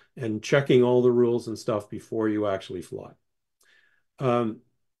and checking all the rules and stuff before you actually fly.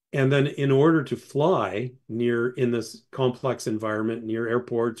 And then in order to fly in this complex environment, near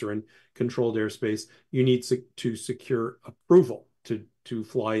airports or in controlled airspace, you need to secure approval to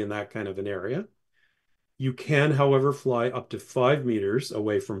fly in that kind of an area. You can, however, fly up to 5 meters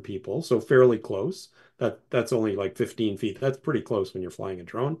away from people, so fairly close. That's only like 15 feet. That's pretty close when you're flying a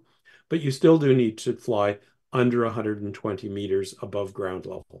drone. But you still do need to fly under 120 meters above ground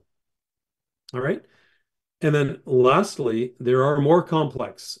level. All right. And then lastly, there are more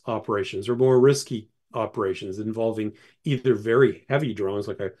complex operations or more risky operations involving either very heavy drones,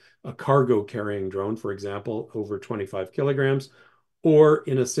 like a cargo carrying drone, for example, over 25 kilograms, or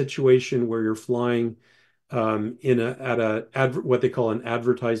in a situation where you're flying at what they call an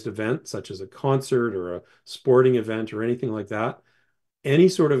advertised event, such as a concert or a sporting event or anything like that. Any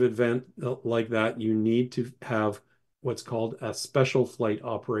sort of event like that, you need to have what's called a Special Flight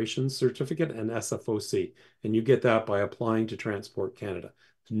Operations Certificate, an SFOC, and you get that by applying to Transport Canada.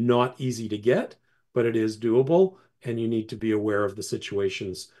 It's not easy to get, but it is doable, and you need to be aware of the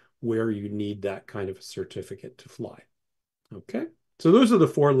situations where you need that kind of a certificate to fly. Okay, so those are the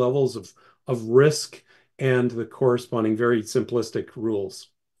 4 levels of risk and the corresponding very simplistic rules.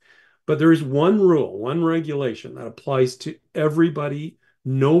 But there is one rule, one regulation that applies to everybody,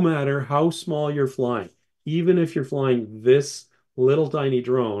 no matter how small you're flying. Even if you're flying this little tiny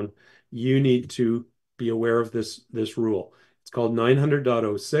drone, you need to be aware of this rule. It's called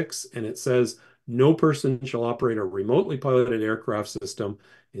 900.06, and it says no person shall operate a remotely piloted aircraft system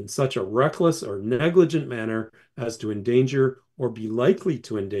in such a reckless or negligent manner as to endanger or be likely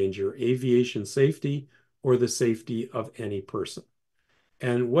to endanger aviation safety or the safety of any person.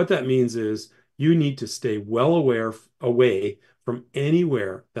 And what that means is you need to stay well away from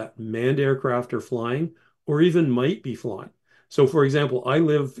anywhere that manned aircraft are flying or even might be flying. So, for example, I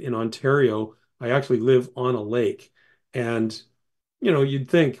live in Ontario. I actually live on a lake. And, you'd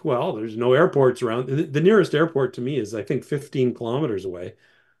think, well, there's no airports around. The nearest airport to me is, I think, 15 kilometers away.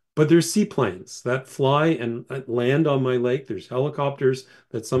 But there's seaplanes that fly and land on my lake. There's helicopters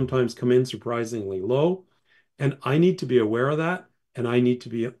that sometimes come in surprisingly low. And I need to be aware of that. And I need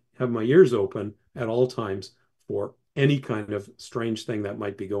to have my ears open at all times for any kind of strange thing that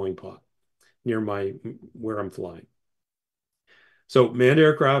might be going near where I'm flying. So manned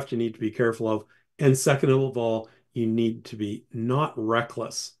aircraft, you need to be careful of. And second of all, you need to be not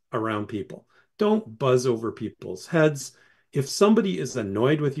reckless around people. Don't buzz over people's heads. If somebody is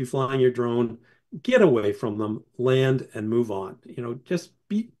annoyed with you flying your drone, get away from them, land, and move on. Just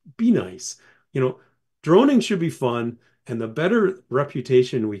be nice. Droning should be fun, and the better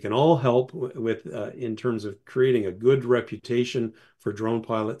reputation we can all help with in terms of creating a good reputation for drone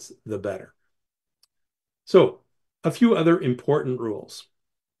pilots, the better. So, a few other important rules.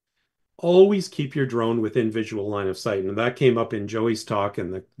 always keep your drone within visual line of sight. And that came up in Joey's talk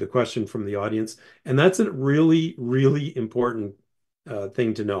and the question from the audience. And that's a really, really important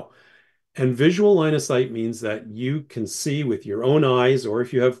thing to know. And visual line of sight means that you can see with your own eyes, or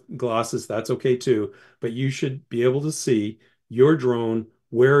if you have glasses, that's okay too. But you should be able to see your drone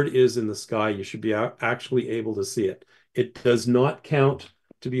where it is in the sky. You should be actually able to see it. It does not count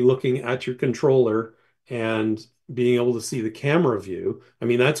to be looking at your controller and being able to see the camera view. I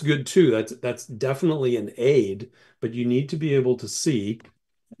mean, that's good too. That's definitely an aid, but you need to be able to see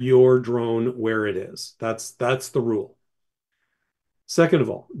your drone where it is. That's the rule. Second of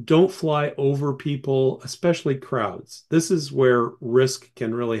all, don't fly over people, especially crowds. This is where risk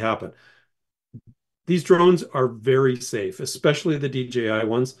can really happen. These drones are very safe, especially the DJI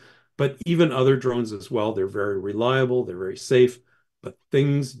ones, but even other drones as well. They're very reliable, they're very safe, but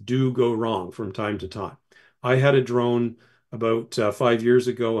things do go wrong from time to time. I had a drone about 5 years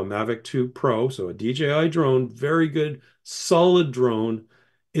ago, a Mavic 2 Pro, so a DJI drone, very good, solid drone.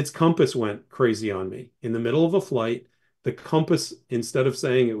 Its compass went crazy on me. In the middle of a flight, the compass, instead of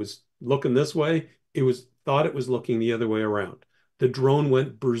saying it was looking this way, thought it was looking the other way around. The drone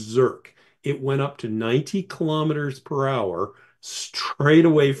went berserk. It went up to 90 kilometers per hour straight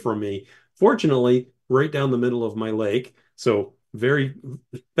away from me. Fortunately, right down the middle of my lake. So very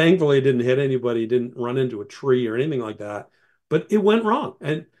thankfully, it didn't hit anybody, didn't run into a tree or anything like that. But it went wrong.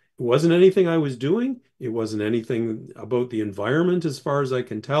 And it wasn't anything I was doing. It wasn't anything about the environment as far as I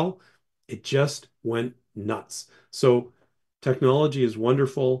can tell. It just went nuts. So technology is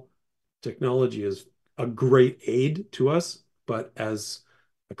wonderful. Technology is a great aid to us. But as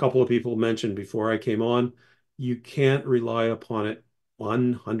a couple of people mentioned before I came on, you can't rely upon it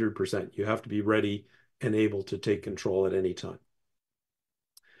 100%. You have to be ready and able to take control at any time.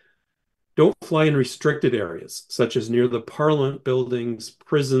 Don't fly in restricted areas, such as near the Parliament buildings,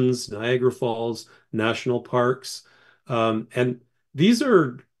 prisons, Niagara Falls, national parks. And these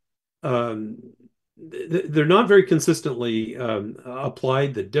are um, they're not very consistently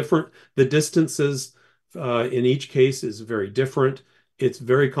applied. The distances in each case is very different. It's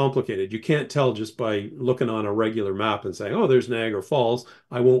very complicated. You can't tell just by looking on a regular map and saying, "Oh, there's Niagara Falls.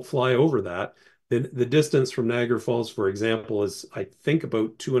 I won't fly over that." The distance from Niagara Falls, for example, is I think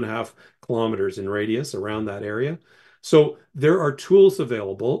about 2.5 kilometers in radius around that area. So there are tools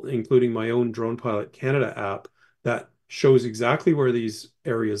available, including my own Drone Pilot Canada app, that shows exactly where these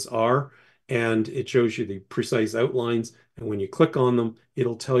areas are, and it shows you the precise outlines. And when you click on them,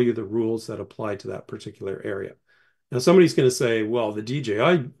 it'll tell you the rules that apply to that particular area. Now, somebody's going to say, well, the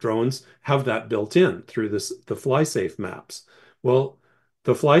DJI drones have that built in through the FlySafe maps. Well,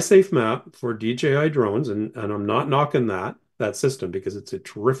 the FlySafe map for DJI drones, and I'm not knocking that system because it's a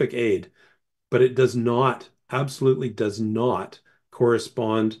terrific aid, but it does not, absolutely does not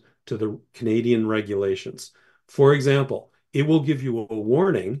correspond to the Canadian regulations. For example, it will give you a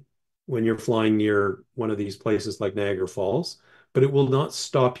warning when you're flying near one of these places like Niagara Falls, but it will not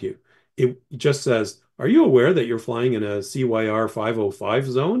stop you. It just says, are you aware that you're flying in a CYR 505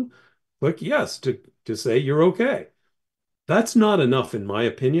 zone? Click yes to say you're okay. That's not enough, in my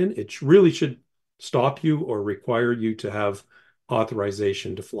opinion. It really should stop you or require you to have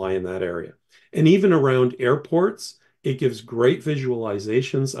authorization to fly in that area. And even around airports, it gives great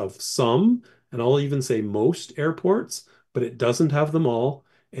visualizations of some, and I'll even say most airports, but it doesn't have them all,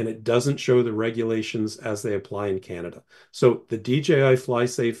 and it doesn't show the regulations as they apply in Canada. So the DJI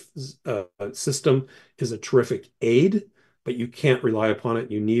FlySafe system is a terrific aid, but you can't rely upon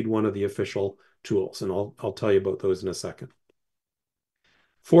it. You need one of the official tools, and I'll tell you about those in a second.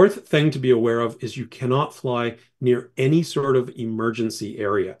 Fourth thing to be aware of is you cannot fly near any sort of emergency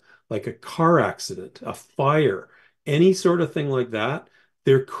area, like a car accident, a fire, any sort of thing like that.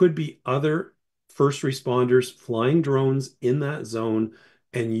 There could be other first responders flying drones in that zone,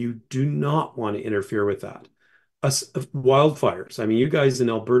 and you do not want to interfere with that. Wildfires. I mean, you guys in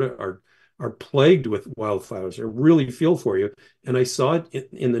Alberta are plagued with wildfires. I really feel for you. And I saw it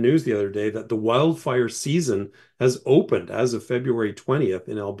in the news the other day that the wildfire season has opened as of February 20th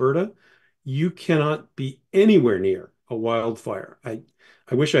in Alberta. You cannot be anywhere near a wildfire. I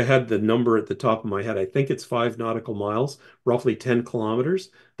wish I had the number at the top of my head. I think it's 5 nautical miles, roughly 10 kilometers,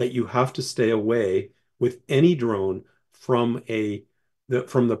 that you have to stay away with any drone from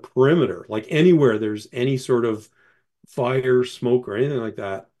from the perimeter, like anywhere there's any sort of fire, smoke, or anything like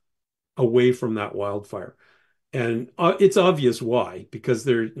that, away from that wildfire. And it's obvious why, because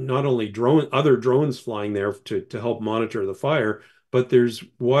there's not only other drones flying there to help monitor the fire, but there's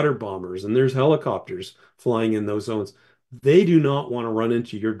water bombers and there's helicopters flying in those zones. They do not want to run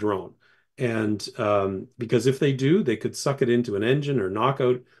into your drone. And because if they do, they could suck it into an engine or knock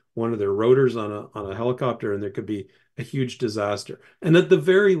out one of their rotors on a helicopter, and there could be a huge disaster. And at the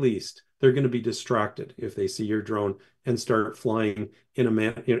very least, they're going to be distracted if they see your drone and start flying in a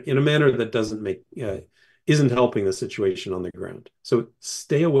manner that doesn't make isn't helping the situation on the ground. So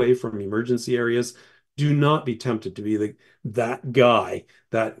stay away from emergency areas. Do not be tempted to be that guy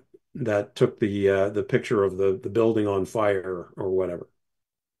that took the picture of the building on fire or whatever.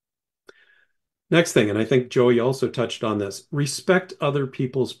 Next thing, and I think Joey also touched on this, respect other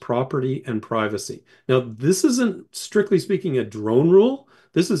people's property and privacy. Now, this isn't strictly speaking a drone rule.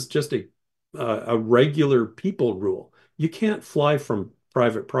 This is just a regular people rule. You can't fly from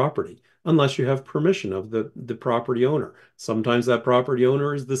private property unless you have permission of the property owner. Sometimes that property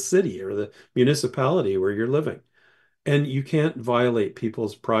owner is the city or the municipality where you're living. And you can't violate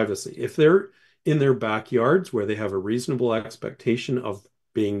people's privacy. If they're in their backyards where they have a reasonable expectation of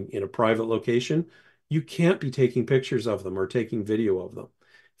being in a private location, you can't be taking pictures of them or taking video of them.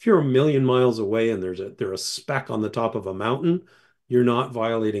 If you're a million miles away and they're a speck on the top of a mountain, you're not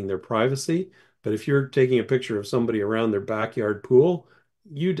violating their privacy. But if you're taking a picture of somebody around their backyard pool,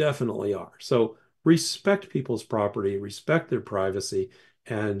 you definitely are. So respect people's property, respect their privacy,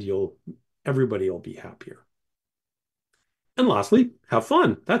 and everybody will be happier. And lastly, have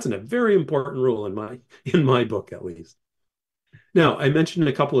fun. That's a very important rule in my book, at least. Now, I mentioned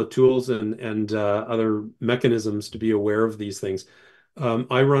a couple of tools and other mechanisms to be aware of these things.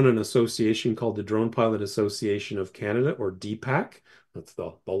 I run an association called the Drone Pilot Association of Canada, or DPAC. That's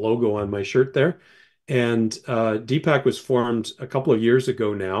the logo on my shirt there. And DPAC was formed a couple of years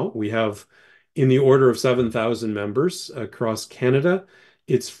ago now. We have in the order of 7,000 members across Canada.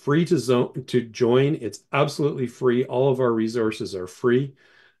 It's free to join. It's absolutely free. All of our resources are free.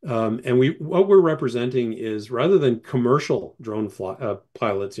 And what we're representing is, rather than commercial drone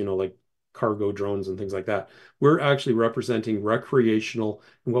pilots, like cargo drones and things like that, we're actually representing recreational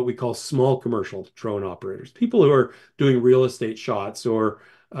and what we call small commercial drone operators, people who are doing real estate shots or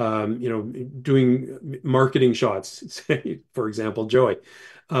doing marketing shots, for example, Joey.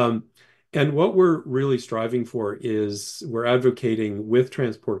 And what we're really striving for is we're advocating with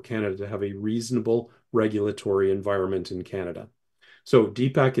Transport Canada to have a reasonable regulatory environment in Canada. So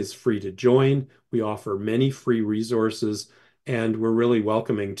DPAC is free to join. We offer many free resources, and we're really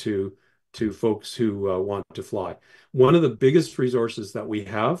welcoming to folks who want to fly. One of the biggest resources that we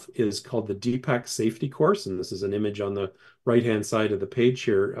have is called the DPAC Safety Course, and this is an image on the right-hand side of the page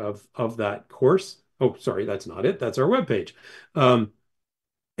here of that course. Oh, sorry, that's not it. That's our webpage.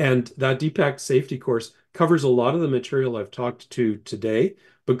 And that DPAC safety course covers a lot of the material I've talked to today,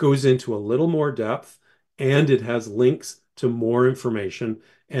 but goes into a little more depth, and it has links to more information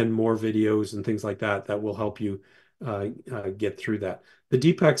and more videos and things like that that will help you get through that. The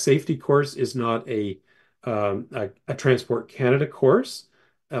DPAC safety course is not a Transport Canada course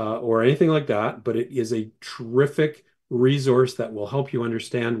or anything like that, but it is a terrific resource that will help you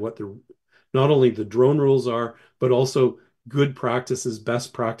understand what not only the drone rules are, but also good practices,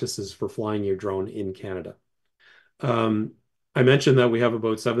 best practices for flying your drone in Canada. I mentioned that we have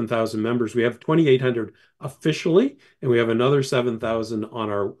about 7,000 members. We have 2,800 officially, and we have another 7,000 on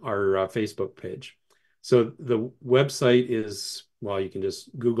our Facebook page. So the website is, well, you can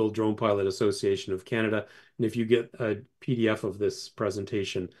just Google Drone Pilot Association of Canada, and if you get a PDF of this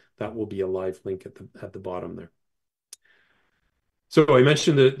presentation, that will be a live link at the bottom there. So I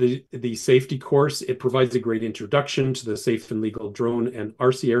mentioned the safety course. It provides a great introduction to the safe and legal drone and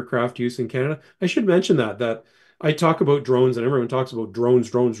RC aircraft use in Canada. I should mention that I talk about drones and everyone talks about drones,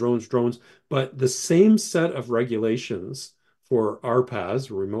 but the same set of regulations for RPAS,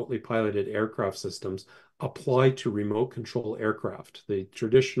 remotely piloted aircraft systems, apply to remote control aircraft, the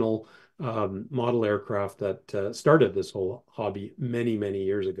traditional model aircraft that started this whole hobby many, many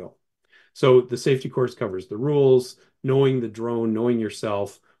years ago. So the safety course covers the rules, knowing the drone, knowing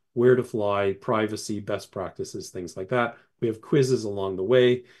yourself, where to fly, privacy, best practices, things like that. We have quizzes along the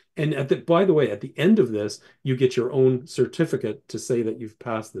way. And by the way, at the end of this, you get your own certificate to say that you've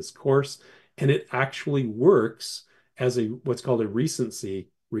passed this course. And it actually works as what's called a recency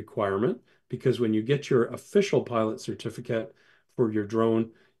requirement, because when you get your official pilot certificate for your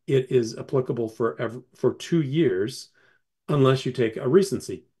drone, it is applicable for 2 years, unless you take a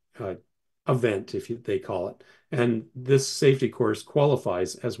recency event, they call it. And this safety course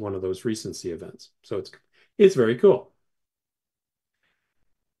qualifies as one of those recency events. So it's very cool.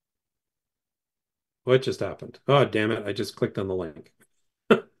 What just happened? Oh, damn it. I just clicked on the link.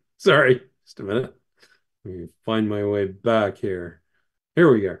 Sorry. Just a minute. Let me find my way back here.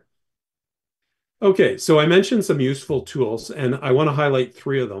 Here we go. Okay, so I mentioned some useful tools, and I want to highlight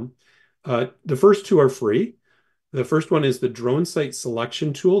 3 of them. The first 2 are free. The first one is the drone site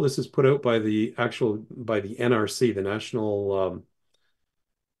selection tool. This is put out by the NRC, the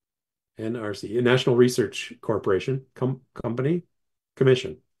National Research Corporation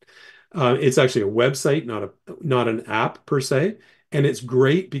Commission. It's actually a website, not an app per se, and it's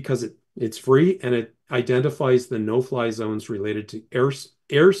great because it's free and it identifies the no-fly zones related to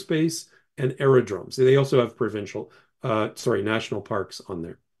airspace and aerodromes. They also have national parks on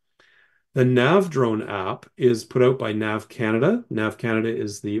there. The Nav Drone app is put out by Nav Canada. Nav Canada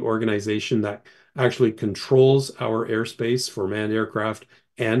is the organization that actually controls our airspace for manned aircraft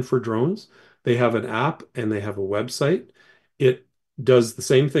and for drones. They have an app and they have a website. It does the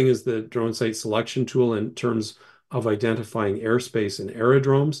same thing as the drone site selection tool in terms of identifying airspace and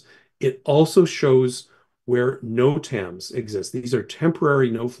aerodromes. It also shows where NOTAMs exist. These are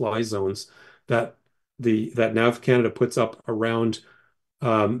temporary no-fly zones that Nav Canada puts up around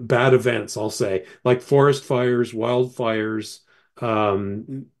bad events, I'll say, like forest fires, wildfires,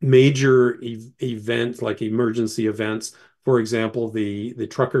 major events like emergency events. For example, the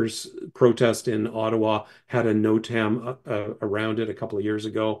truckers' protest in Ottawa had a NOTAM around it a couple of years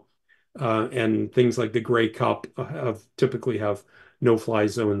ago. And things like the Grey Cup typically have no-fly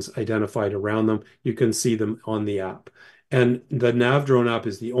zones identified around them. You can see them on the app. And the NavDrone app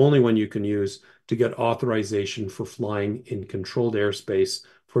is the only one you can use to get authorization for flying in controlled airspace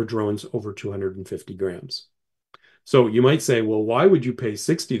for drones over 250 grams. So you might say, well, why would you pay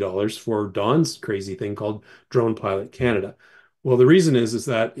 $60 for Don's crazy thing called Drone Pilot Canada? Well, the reason is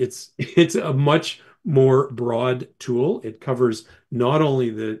that it's a much more broad tool. It covers not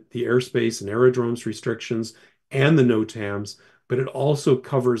only the airspace and aerodromes restrictions and the NOTAMs, but it also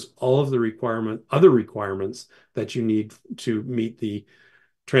covers all of the other requirements that you need to meet the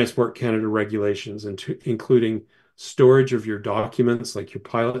Transport Canada regulations, including storage of your documents like your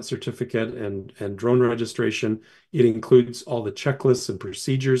pilot certificate and drone registration. It includes all the checklists and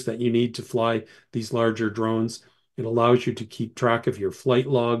procedures that you need to fly these larger drones. It allows you to keep track of your flight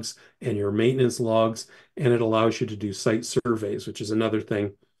logs and your maintenance logs, and it allows you to do site surveys, which is another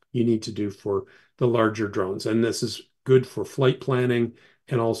thing you need to do for the larger drones. And this is good for flight planning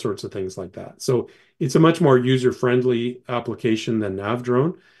and all sorts of things like that. So it's a much more user-friendly application than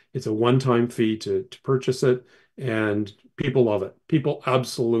NavDrone. It's a one-time fee to purchase it, and people love it. People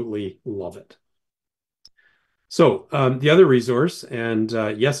absolutely love it. So the other resource, and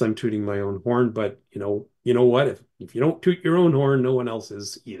yes, I'm tooting my own horn, but you know what? If you don't toot your own horn, no one else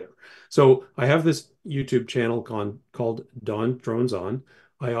is either. So I have this YouTube channel called Don Drones On.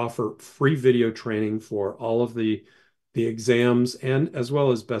 I offer free video training for all of the exams and as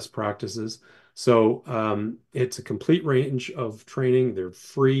well as best practices. So it's a complete range of training. They're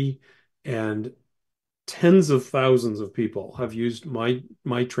free, and tens of thousands of people have used my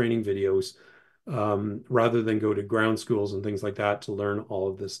training videos rather than go to ground schools and things like that to learn all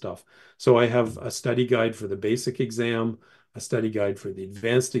of this stuff. So I have a study guide for the basic exam, a study guide for the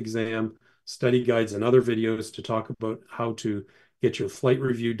advanced exam, study guides and other videos to talk about how to get your flight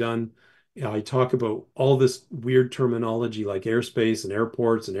review done. I talk about all this weird terminology like airspace and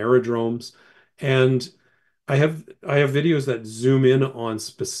airports and aerodromes. And I have videos that zoom in on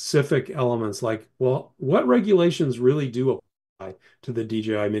specific elements like, well, what regulations really do apply to the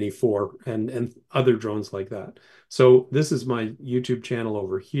DJI Mini 4 and other drones like that. So this is my YouTube channel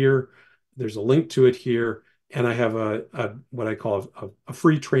over here. There's a link to it here. And I have what I call a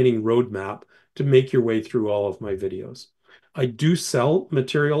free training roadmap to make your way through all of my videos. I do sell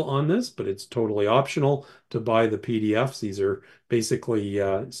material on this, but it's totally optional to buy the PDFs. These are basically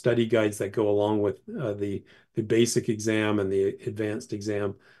study guides that go along with the basic exam and the advanced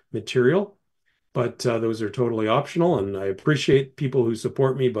exam material. But those are totally optional, and I appreciate people who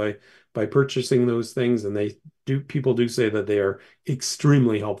support me by purchasing those things. And people do say that they are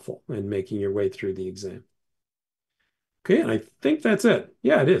extremely helpful in making your way through the exam. Okay, and I think that's it.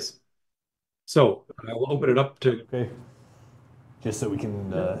 Yeah, it is. So I'll open it up to. Okay. Just so we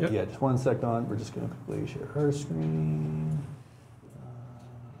can, yeah, just one sec on. We're just going to quickly share our screen.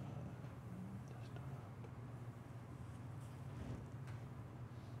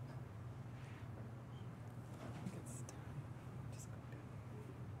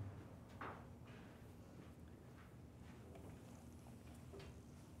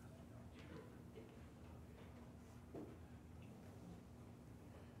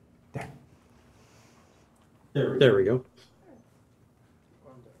 There we go.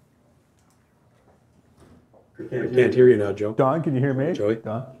 I can't hear you now, Joe. Don, can you hear me? Joey?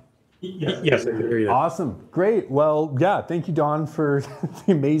 Don? Yes, I can hear you now. Awesome. Great. Well, yeah, thank you, Don, for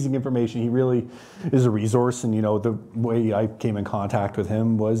the amazing information. He really is a resource. And, the way I came in contact with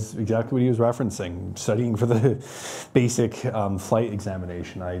him was exactly what he was referencing, studying for the basic flight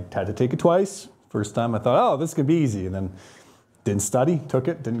examination. I had to take it twice. First time I thought, oh, this could be easy. And then didn't study, took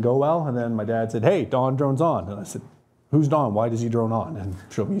it, didn't go well. And then my dad said, hey, Don drones on. And I said, who's Don? Why does he drone on? And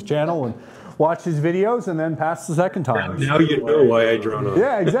showed me his channel and watched his videos and then passed the second time. Now you know why I drone on.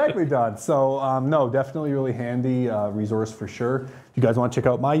 Yeah, exactly, Don. So no, definitely really handy resource for sure. If you guys want to check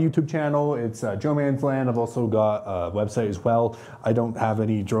out my YouTube channel, it's Joe Man's Land. I've also got a website as well. I don't have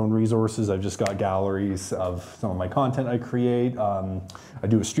any drone resources. I've just got galleries of some of my content I create. I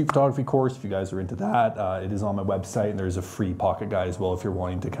do a street photography course if you guys are into that. It is on my website, and there's a free pocket guide as well if you're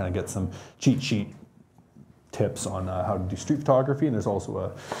wanting to kind of get some cheat sheet tips on how to do street photography. And there's also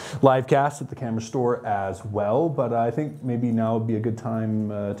a live cast at the camera store as well. But I think maybe now would be a good time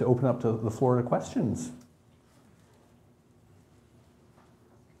to open up to the floor to questions.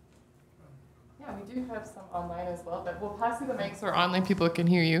 Yeah, we do have some online as well, but we'll pass you the mic so our online people can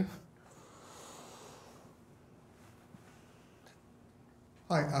hear you.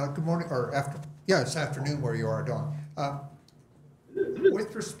 Hi, good morning, or it's afternoon where you are, Don.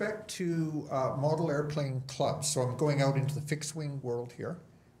 With respect to model airplane clubs, so I'm going out into the fixed wing world here,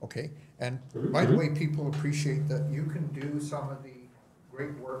 okay? And by the way, people appreciate that you can do some of the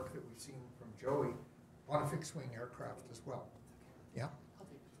great work that we've seen from Joey on a fixed wing aircraft as well. Yeah?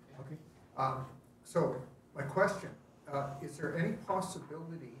 Okay. So my question, is there any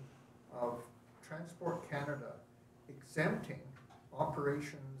possibility of Transport Canada exempting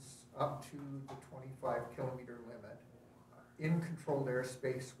operations up to the 25-kilometer limit in controlled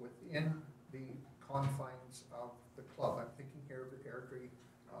airspace within the confines of the club? I'm thinking here of the Airdrie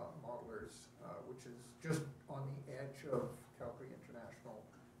modelers, which is just on the edge of Calgary International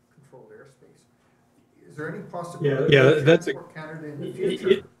controlled airspace. Is there any possibility that Transport Canada in the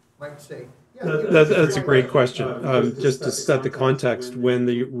future might say, that's a great question. Just to set the context, when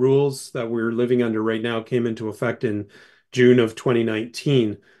the rules that we're living under right now came into effect in June of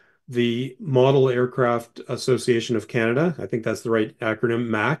 2019, the Model Aircraft Association of Canada, I think that's the right acronym,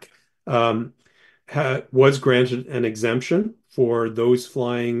 MAC, was granted an exemption for those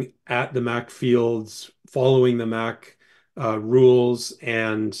flying at the MAC fields, following the MAC rules,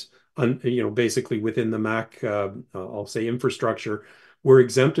 and basically within the MAC, I'll say infrastructure, were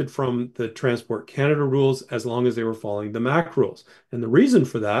exempted from the Transport Canada rules as long as they were following the MAC rules. And the reason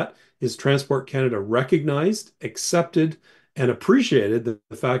for that is Transport Canada recognized, accepted, and appreciated the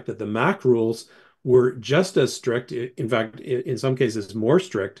fact that the MAC rules were just as strict, in fact, in some cases more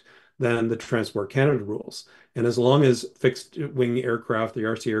strict than the Transport Canada rules. And as long as fixed wing aircraft, the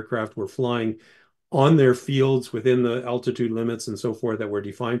RC aircraft, were flying on their fields within the altitude limits and so forth that were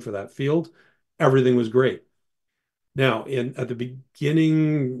defined for that field, everything was great. Now, at the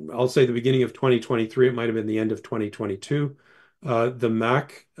beginning, I'll say the beginning of 2023, it might have been the end of 2022, the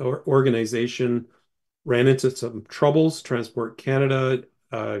MAC organization ran into some troubles. Transport Canada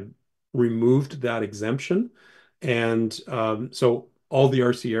removed that exemption. And so all the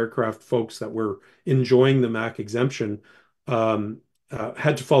RC aircraft folks that were enjoying the MAC exemption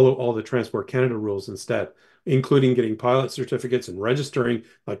had to follow all the Transport Canada rules instead, including getting pilot certificates and registering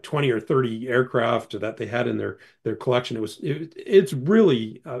like 20 or 30 aircraft that they had in their collection. It's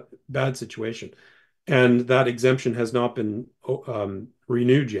really a bad situation. And that exemption has not been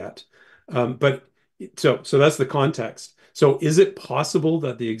renewed yet. But so that's the context. So is it possible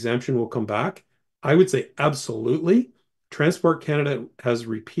that the exemption will come back? I would say absolutely. Transport Canada has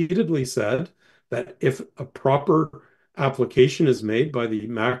repeatedly said that if a proper application is made by the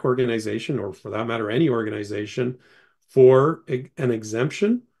MAC organization, or for that matter, any organization, for an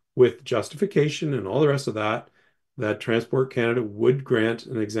exemption with justification and all the rest of that, that Transport Canada would grant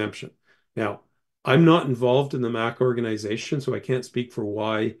an exemption. Now, I'm not involved in the MAC organization, so I can't speak for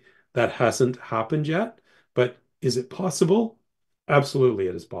why that hasn't happened yet. But is it possible? Absolutely,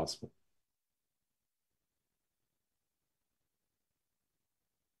 it is possible.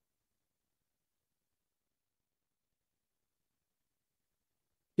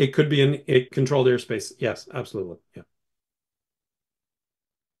 It could be in a controlled airspace. Yes, absolutely. Yeah.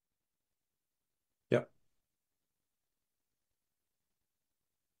 Yep.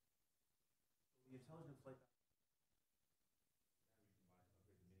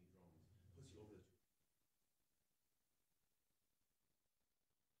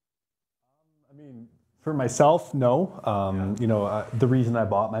 I mean, For myself, no. The reason I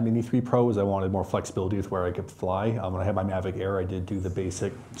bought my Mini 3 Pro is I wanted more flexibility with where I could fly. When I had my Mavic Air, I did do the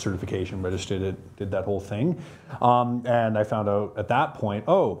basic certification, registered it, did that whole thing. And I found out at that point,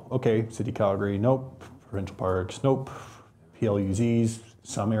 oh, okay, City Calgary, nope. Provincial parks, nope. PLUZs,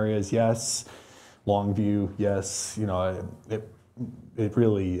 some areas, yes. Longview, yes. It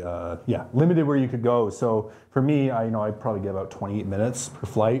really, limited where you could go. So for me, I'd probably get about 28 minutes per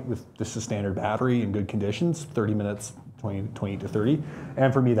flight with just a standard battery in good conditions, 30 minutes, 20 to 30.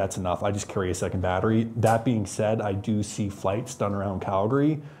 And for me, that's enough. I just carry a second battery. That being said, I do see flights done around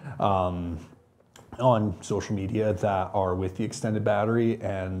Calgary on social media that are with the extended battery,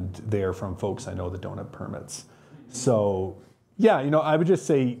 and they're from folks I know that don't have permits. So yeah, I would just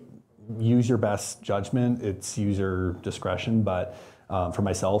say use your best judgment. It's user discretion, but for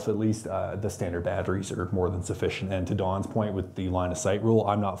myself at least, the standard batteries are more than sufficient. And to Don's point with the line of sight rule,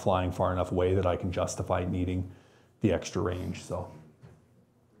 I'm not flying far enough away that I can justify needing the extra range. So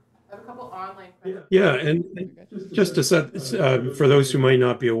I have a couple online questions. Yeah, and just to set, for those who might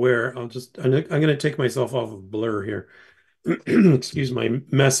not be aware, I'm going to take myself off of blur here. Excuse my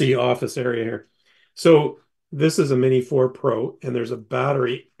messy office area here. So this is a Mini 4 Pro, and there's a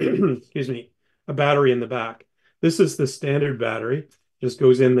battery, excuse me, a battery in the back. This is the standard battery, just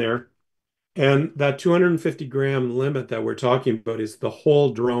goes in there. And that 250 gram limit that we're talking about is the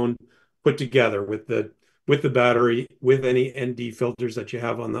whole drone put together with the battery, with any ND filters that you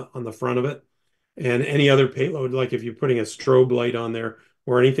have on the front of it, and any other payload, like if you're putting a strobe light on there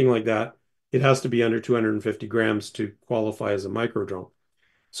or anything like that, it has to be under 250 grams to qualify as a micro drone.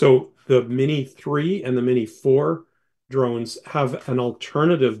 So the Mini 3 and the Mini 4 drones have an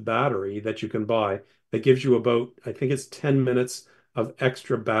alternative battery that you can buy that gives you about, I think it's 10 minutes of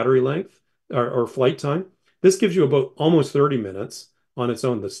extra battery length or flight time. This gives you about almost 30 minutes on its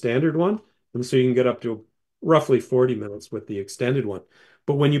own, the standard one. And so you can get up to roughly 40 minutes with the extended one.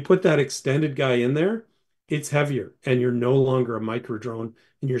 But when you put that extended guy in there, it's heavier and you're no longer a micro drone,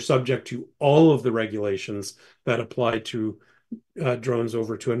 and you're subject to all of the regulations that apply to drones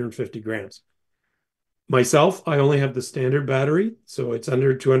over 250 grams. Myself, I only have the standard battery, so it's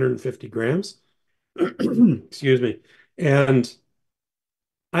under 250 grams. Excuse me. And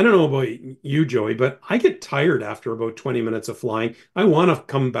I don't know about you, Joey, but I get tired after about 20 minutes of flying. I want to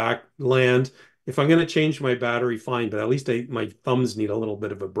come back, land. If I'm going to change my battery, fine, but at least my thumbs need a little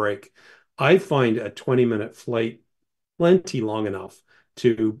bit of a break. I find a 20-minute flight plenty long enough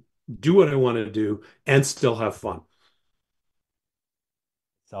to do what I want to do and still have fun.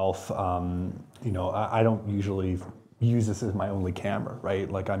 I don't usually use this as my only camera,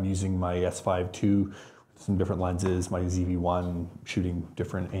 right? Like I'm using my S5 II, some different lenses, my ZV-1 shooting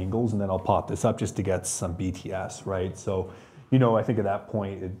different angles, and then I'll pop this up just to get some BTS, right? So, I think at that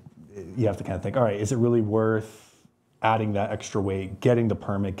point, you have to kind of think, all right, is it really worth adding that extra weight, getting the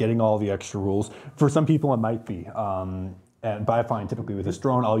permit, getting all the extra rules? For some people, it might be. But I find typically with this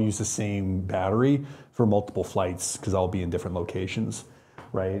drone, I'll use the same battery for multiple flights because I'll be in different locations,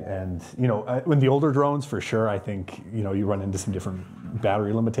 right? And when the older drones, for sure, I think you run into some different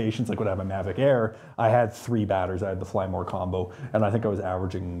battery limitations. Like when I have a Mavic Air, I had 3 batteries. I had the Fly More combo, and I think I was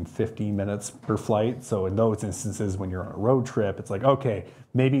averaging 15 minutes per flight. So in those instances, when you're on a road trip, it's like, okay,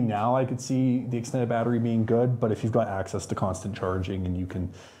 maybe now I could see the extended battery being good, but if you've got access to constant charging and you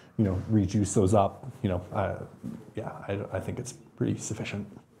can rejuice those up, I think it's pretty sufficient.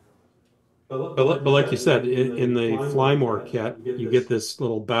 But like you said, in the Flymore kit, you get this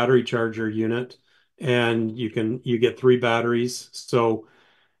little battery charger unit, and you get 3 batteries. So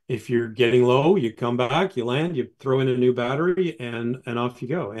if you're getting low, you come back, you land, you throw in a new battery, and off you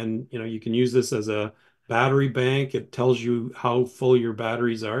go. And you can use this as a battery bank. It tells you how full your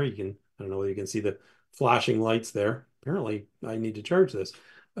batteries are. I don't know whether you can see the flashing lights there. Apparently, I need to charge this.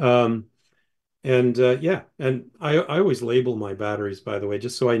 And I always label my batteries, by the way,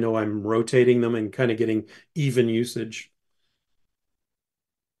 just so I know I'm rotating them and kind of getting even usage.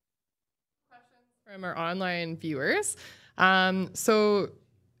 Questions from our online viewers. Can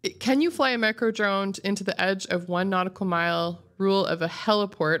you fly a micro drone into the edge of 1 nautical mile rule of a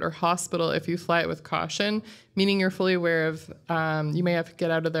heliport or hospital if you fly it with caution, meaning you're fully aware of you may have to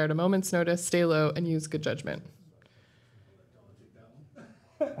get out of there at a moment's notice, stay low, and use good judgment?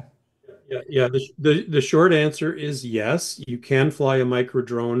 Yeah. The short answer is yes. You can fly a micro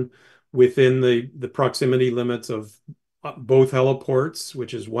drone within the proximity limits of both heliports,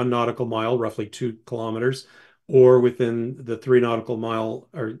 which is 1 nautical mile, roughly 2 kilometers, or within the 3 nautical mile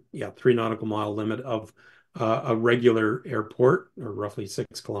limit of a regular airport, or roughly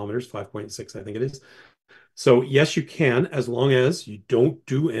 6 kilometers, 5.6, I think it is. So yes, you can, as long as you don't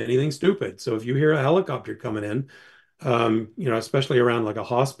do anything stupid. So if you hear a helicopter coming in, especially around like a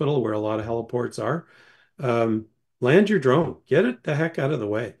hospital where a lot of heliports are, um, land your drone, get it the heck out of the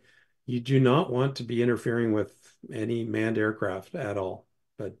way. You do not want to be interfering with any manned aircraft at all.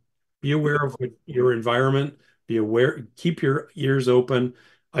 But be aware of your environment, be aware, keep your ears open.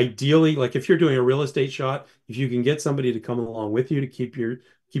 Ideally, like if you're doing a real estate shot, if you can get somebody to come along with you to keep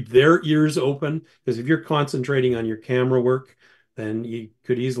their ears open, because if you're concentrating on your camera work, then you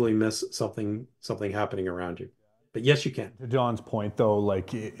could easily miss something happening around you. But yes, you can. To John's point, though, like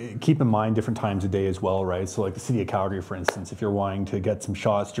keep in mind different times of day as well, right? So like the city of Calgary, for instance, if you're wanting to get some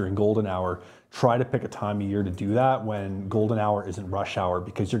shots during golden hour, try to pick a time of year to do that when golden hour isn't rush hour,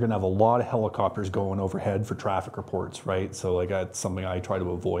 because you're gonna have a lot of helicopters going overhead for traffic reports, right? So like that's something I try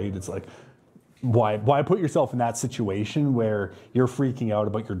to avoid. It's like, why put yourself in that situation where you're freaking out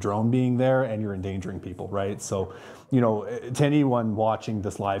about your drone being there and you're endangering people, right? So, to anyone watching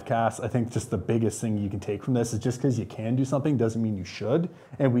this live cast, I think just the biggest thing you can take from this is just because you can do something doesn't mean you should.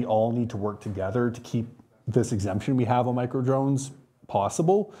 And we all need to work together to keep this exemption we have on micro drones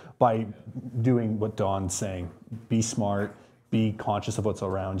possible by doing what Don's saying. Be smart, be conscious of what's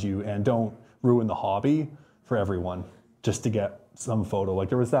around you, and don't ruin the hobby for everyone just to get some photo. Like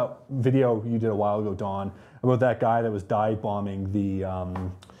there was that video you did a while ago, Don, about that guy that was dive bombing the,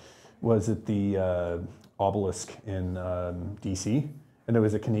 obelisk in DC, and there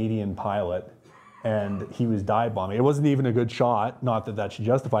was a Canadian pilot, and he was dive bombing. It wasn't even a good shot, not that that should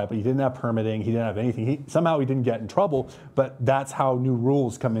justify it, but he didn't have permitting, he didn't have anything. Somehow he didn't get in trouble, but that's how new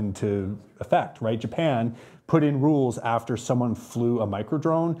rules come into effect, right? Japan put in rules after someone flew a micro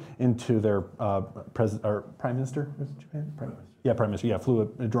drone into their prime minister. Was it Japan? Prime Minister. Yeah, flew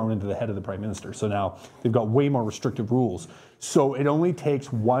a drone into the head of the prime minister. So now they've got way more restrictive rules. So it only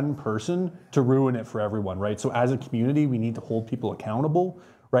takes one person to ruin it for everyone, right? So as a community, we need to hold people accountable,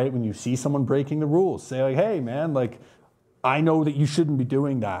 right? When you see someone breaking the rules, say like, hey man, like I know that you shouldn't be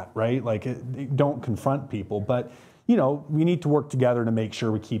doing that, right? Like don't confront people, but we need to work together to make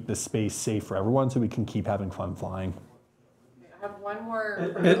sure we keep this space safe for everyone so we can keep having fun flying. I have one more.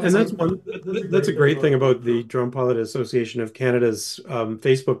 And that's a great thing about the Drone Pilot Association of Canada's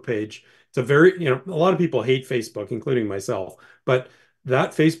Facebook page. It's a very, a lot of people hate Facebook, including myself, but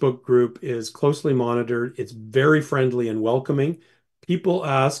that Facebook group is closely monitored. It's very friendly and welcoming. People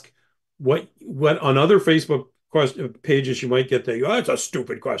ask what on other Facebook pages you might get that, oh, that's a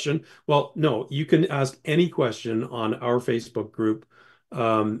stupid question. Well, no, you can ask any question on our Facebook group,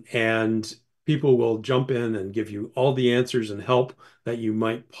 and people will jump in and give you all the answers and help that you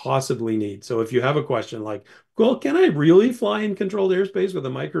might possibly need. So if you have a question like, well, can I really fly in controlled airspace with a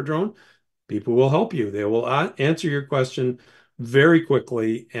micro drone? People will help you. They will answer your question very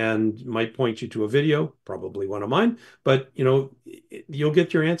quickly and might point you to a video, probably one of mine, but you'll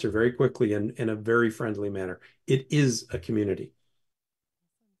get your answer very quickly in a very friendly manner. It is a community.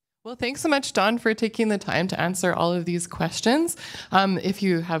 Well, thanks so much, Don, for taking the time to answer all of these questions. If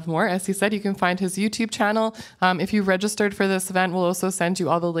you have more, as he said, you can find his YouTube channel. If you registered for this event, we'll also send you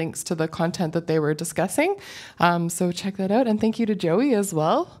all the links to the content that they were discussing. So check that out. And thank you to Joey as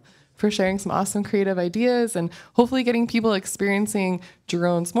well for sharing some awesome creative ideas and hopefully getting people experiencing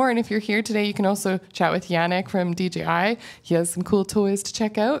drones more. And if you're here today, you can also chat with Yannick from DJI. He has some cool toys to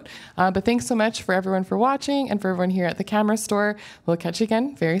check out. But thanks so much for everyone for watching and for everyone here at the Camera Store. We'll catch you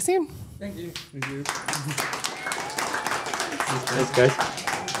again very soon. Thank you. Thank you. Thanks, guys.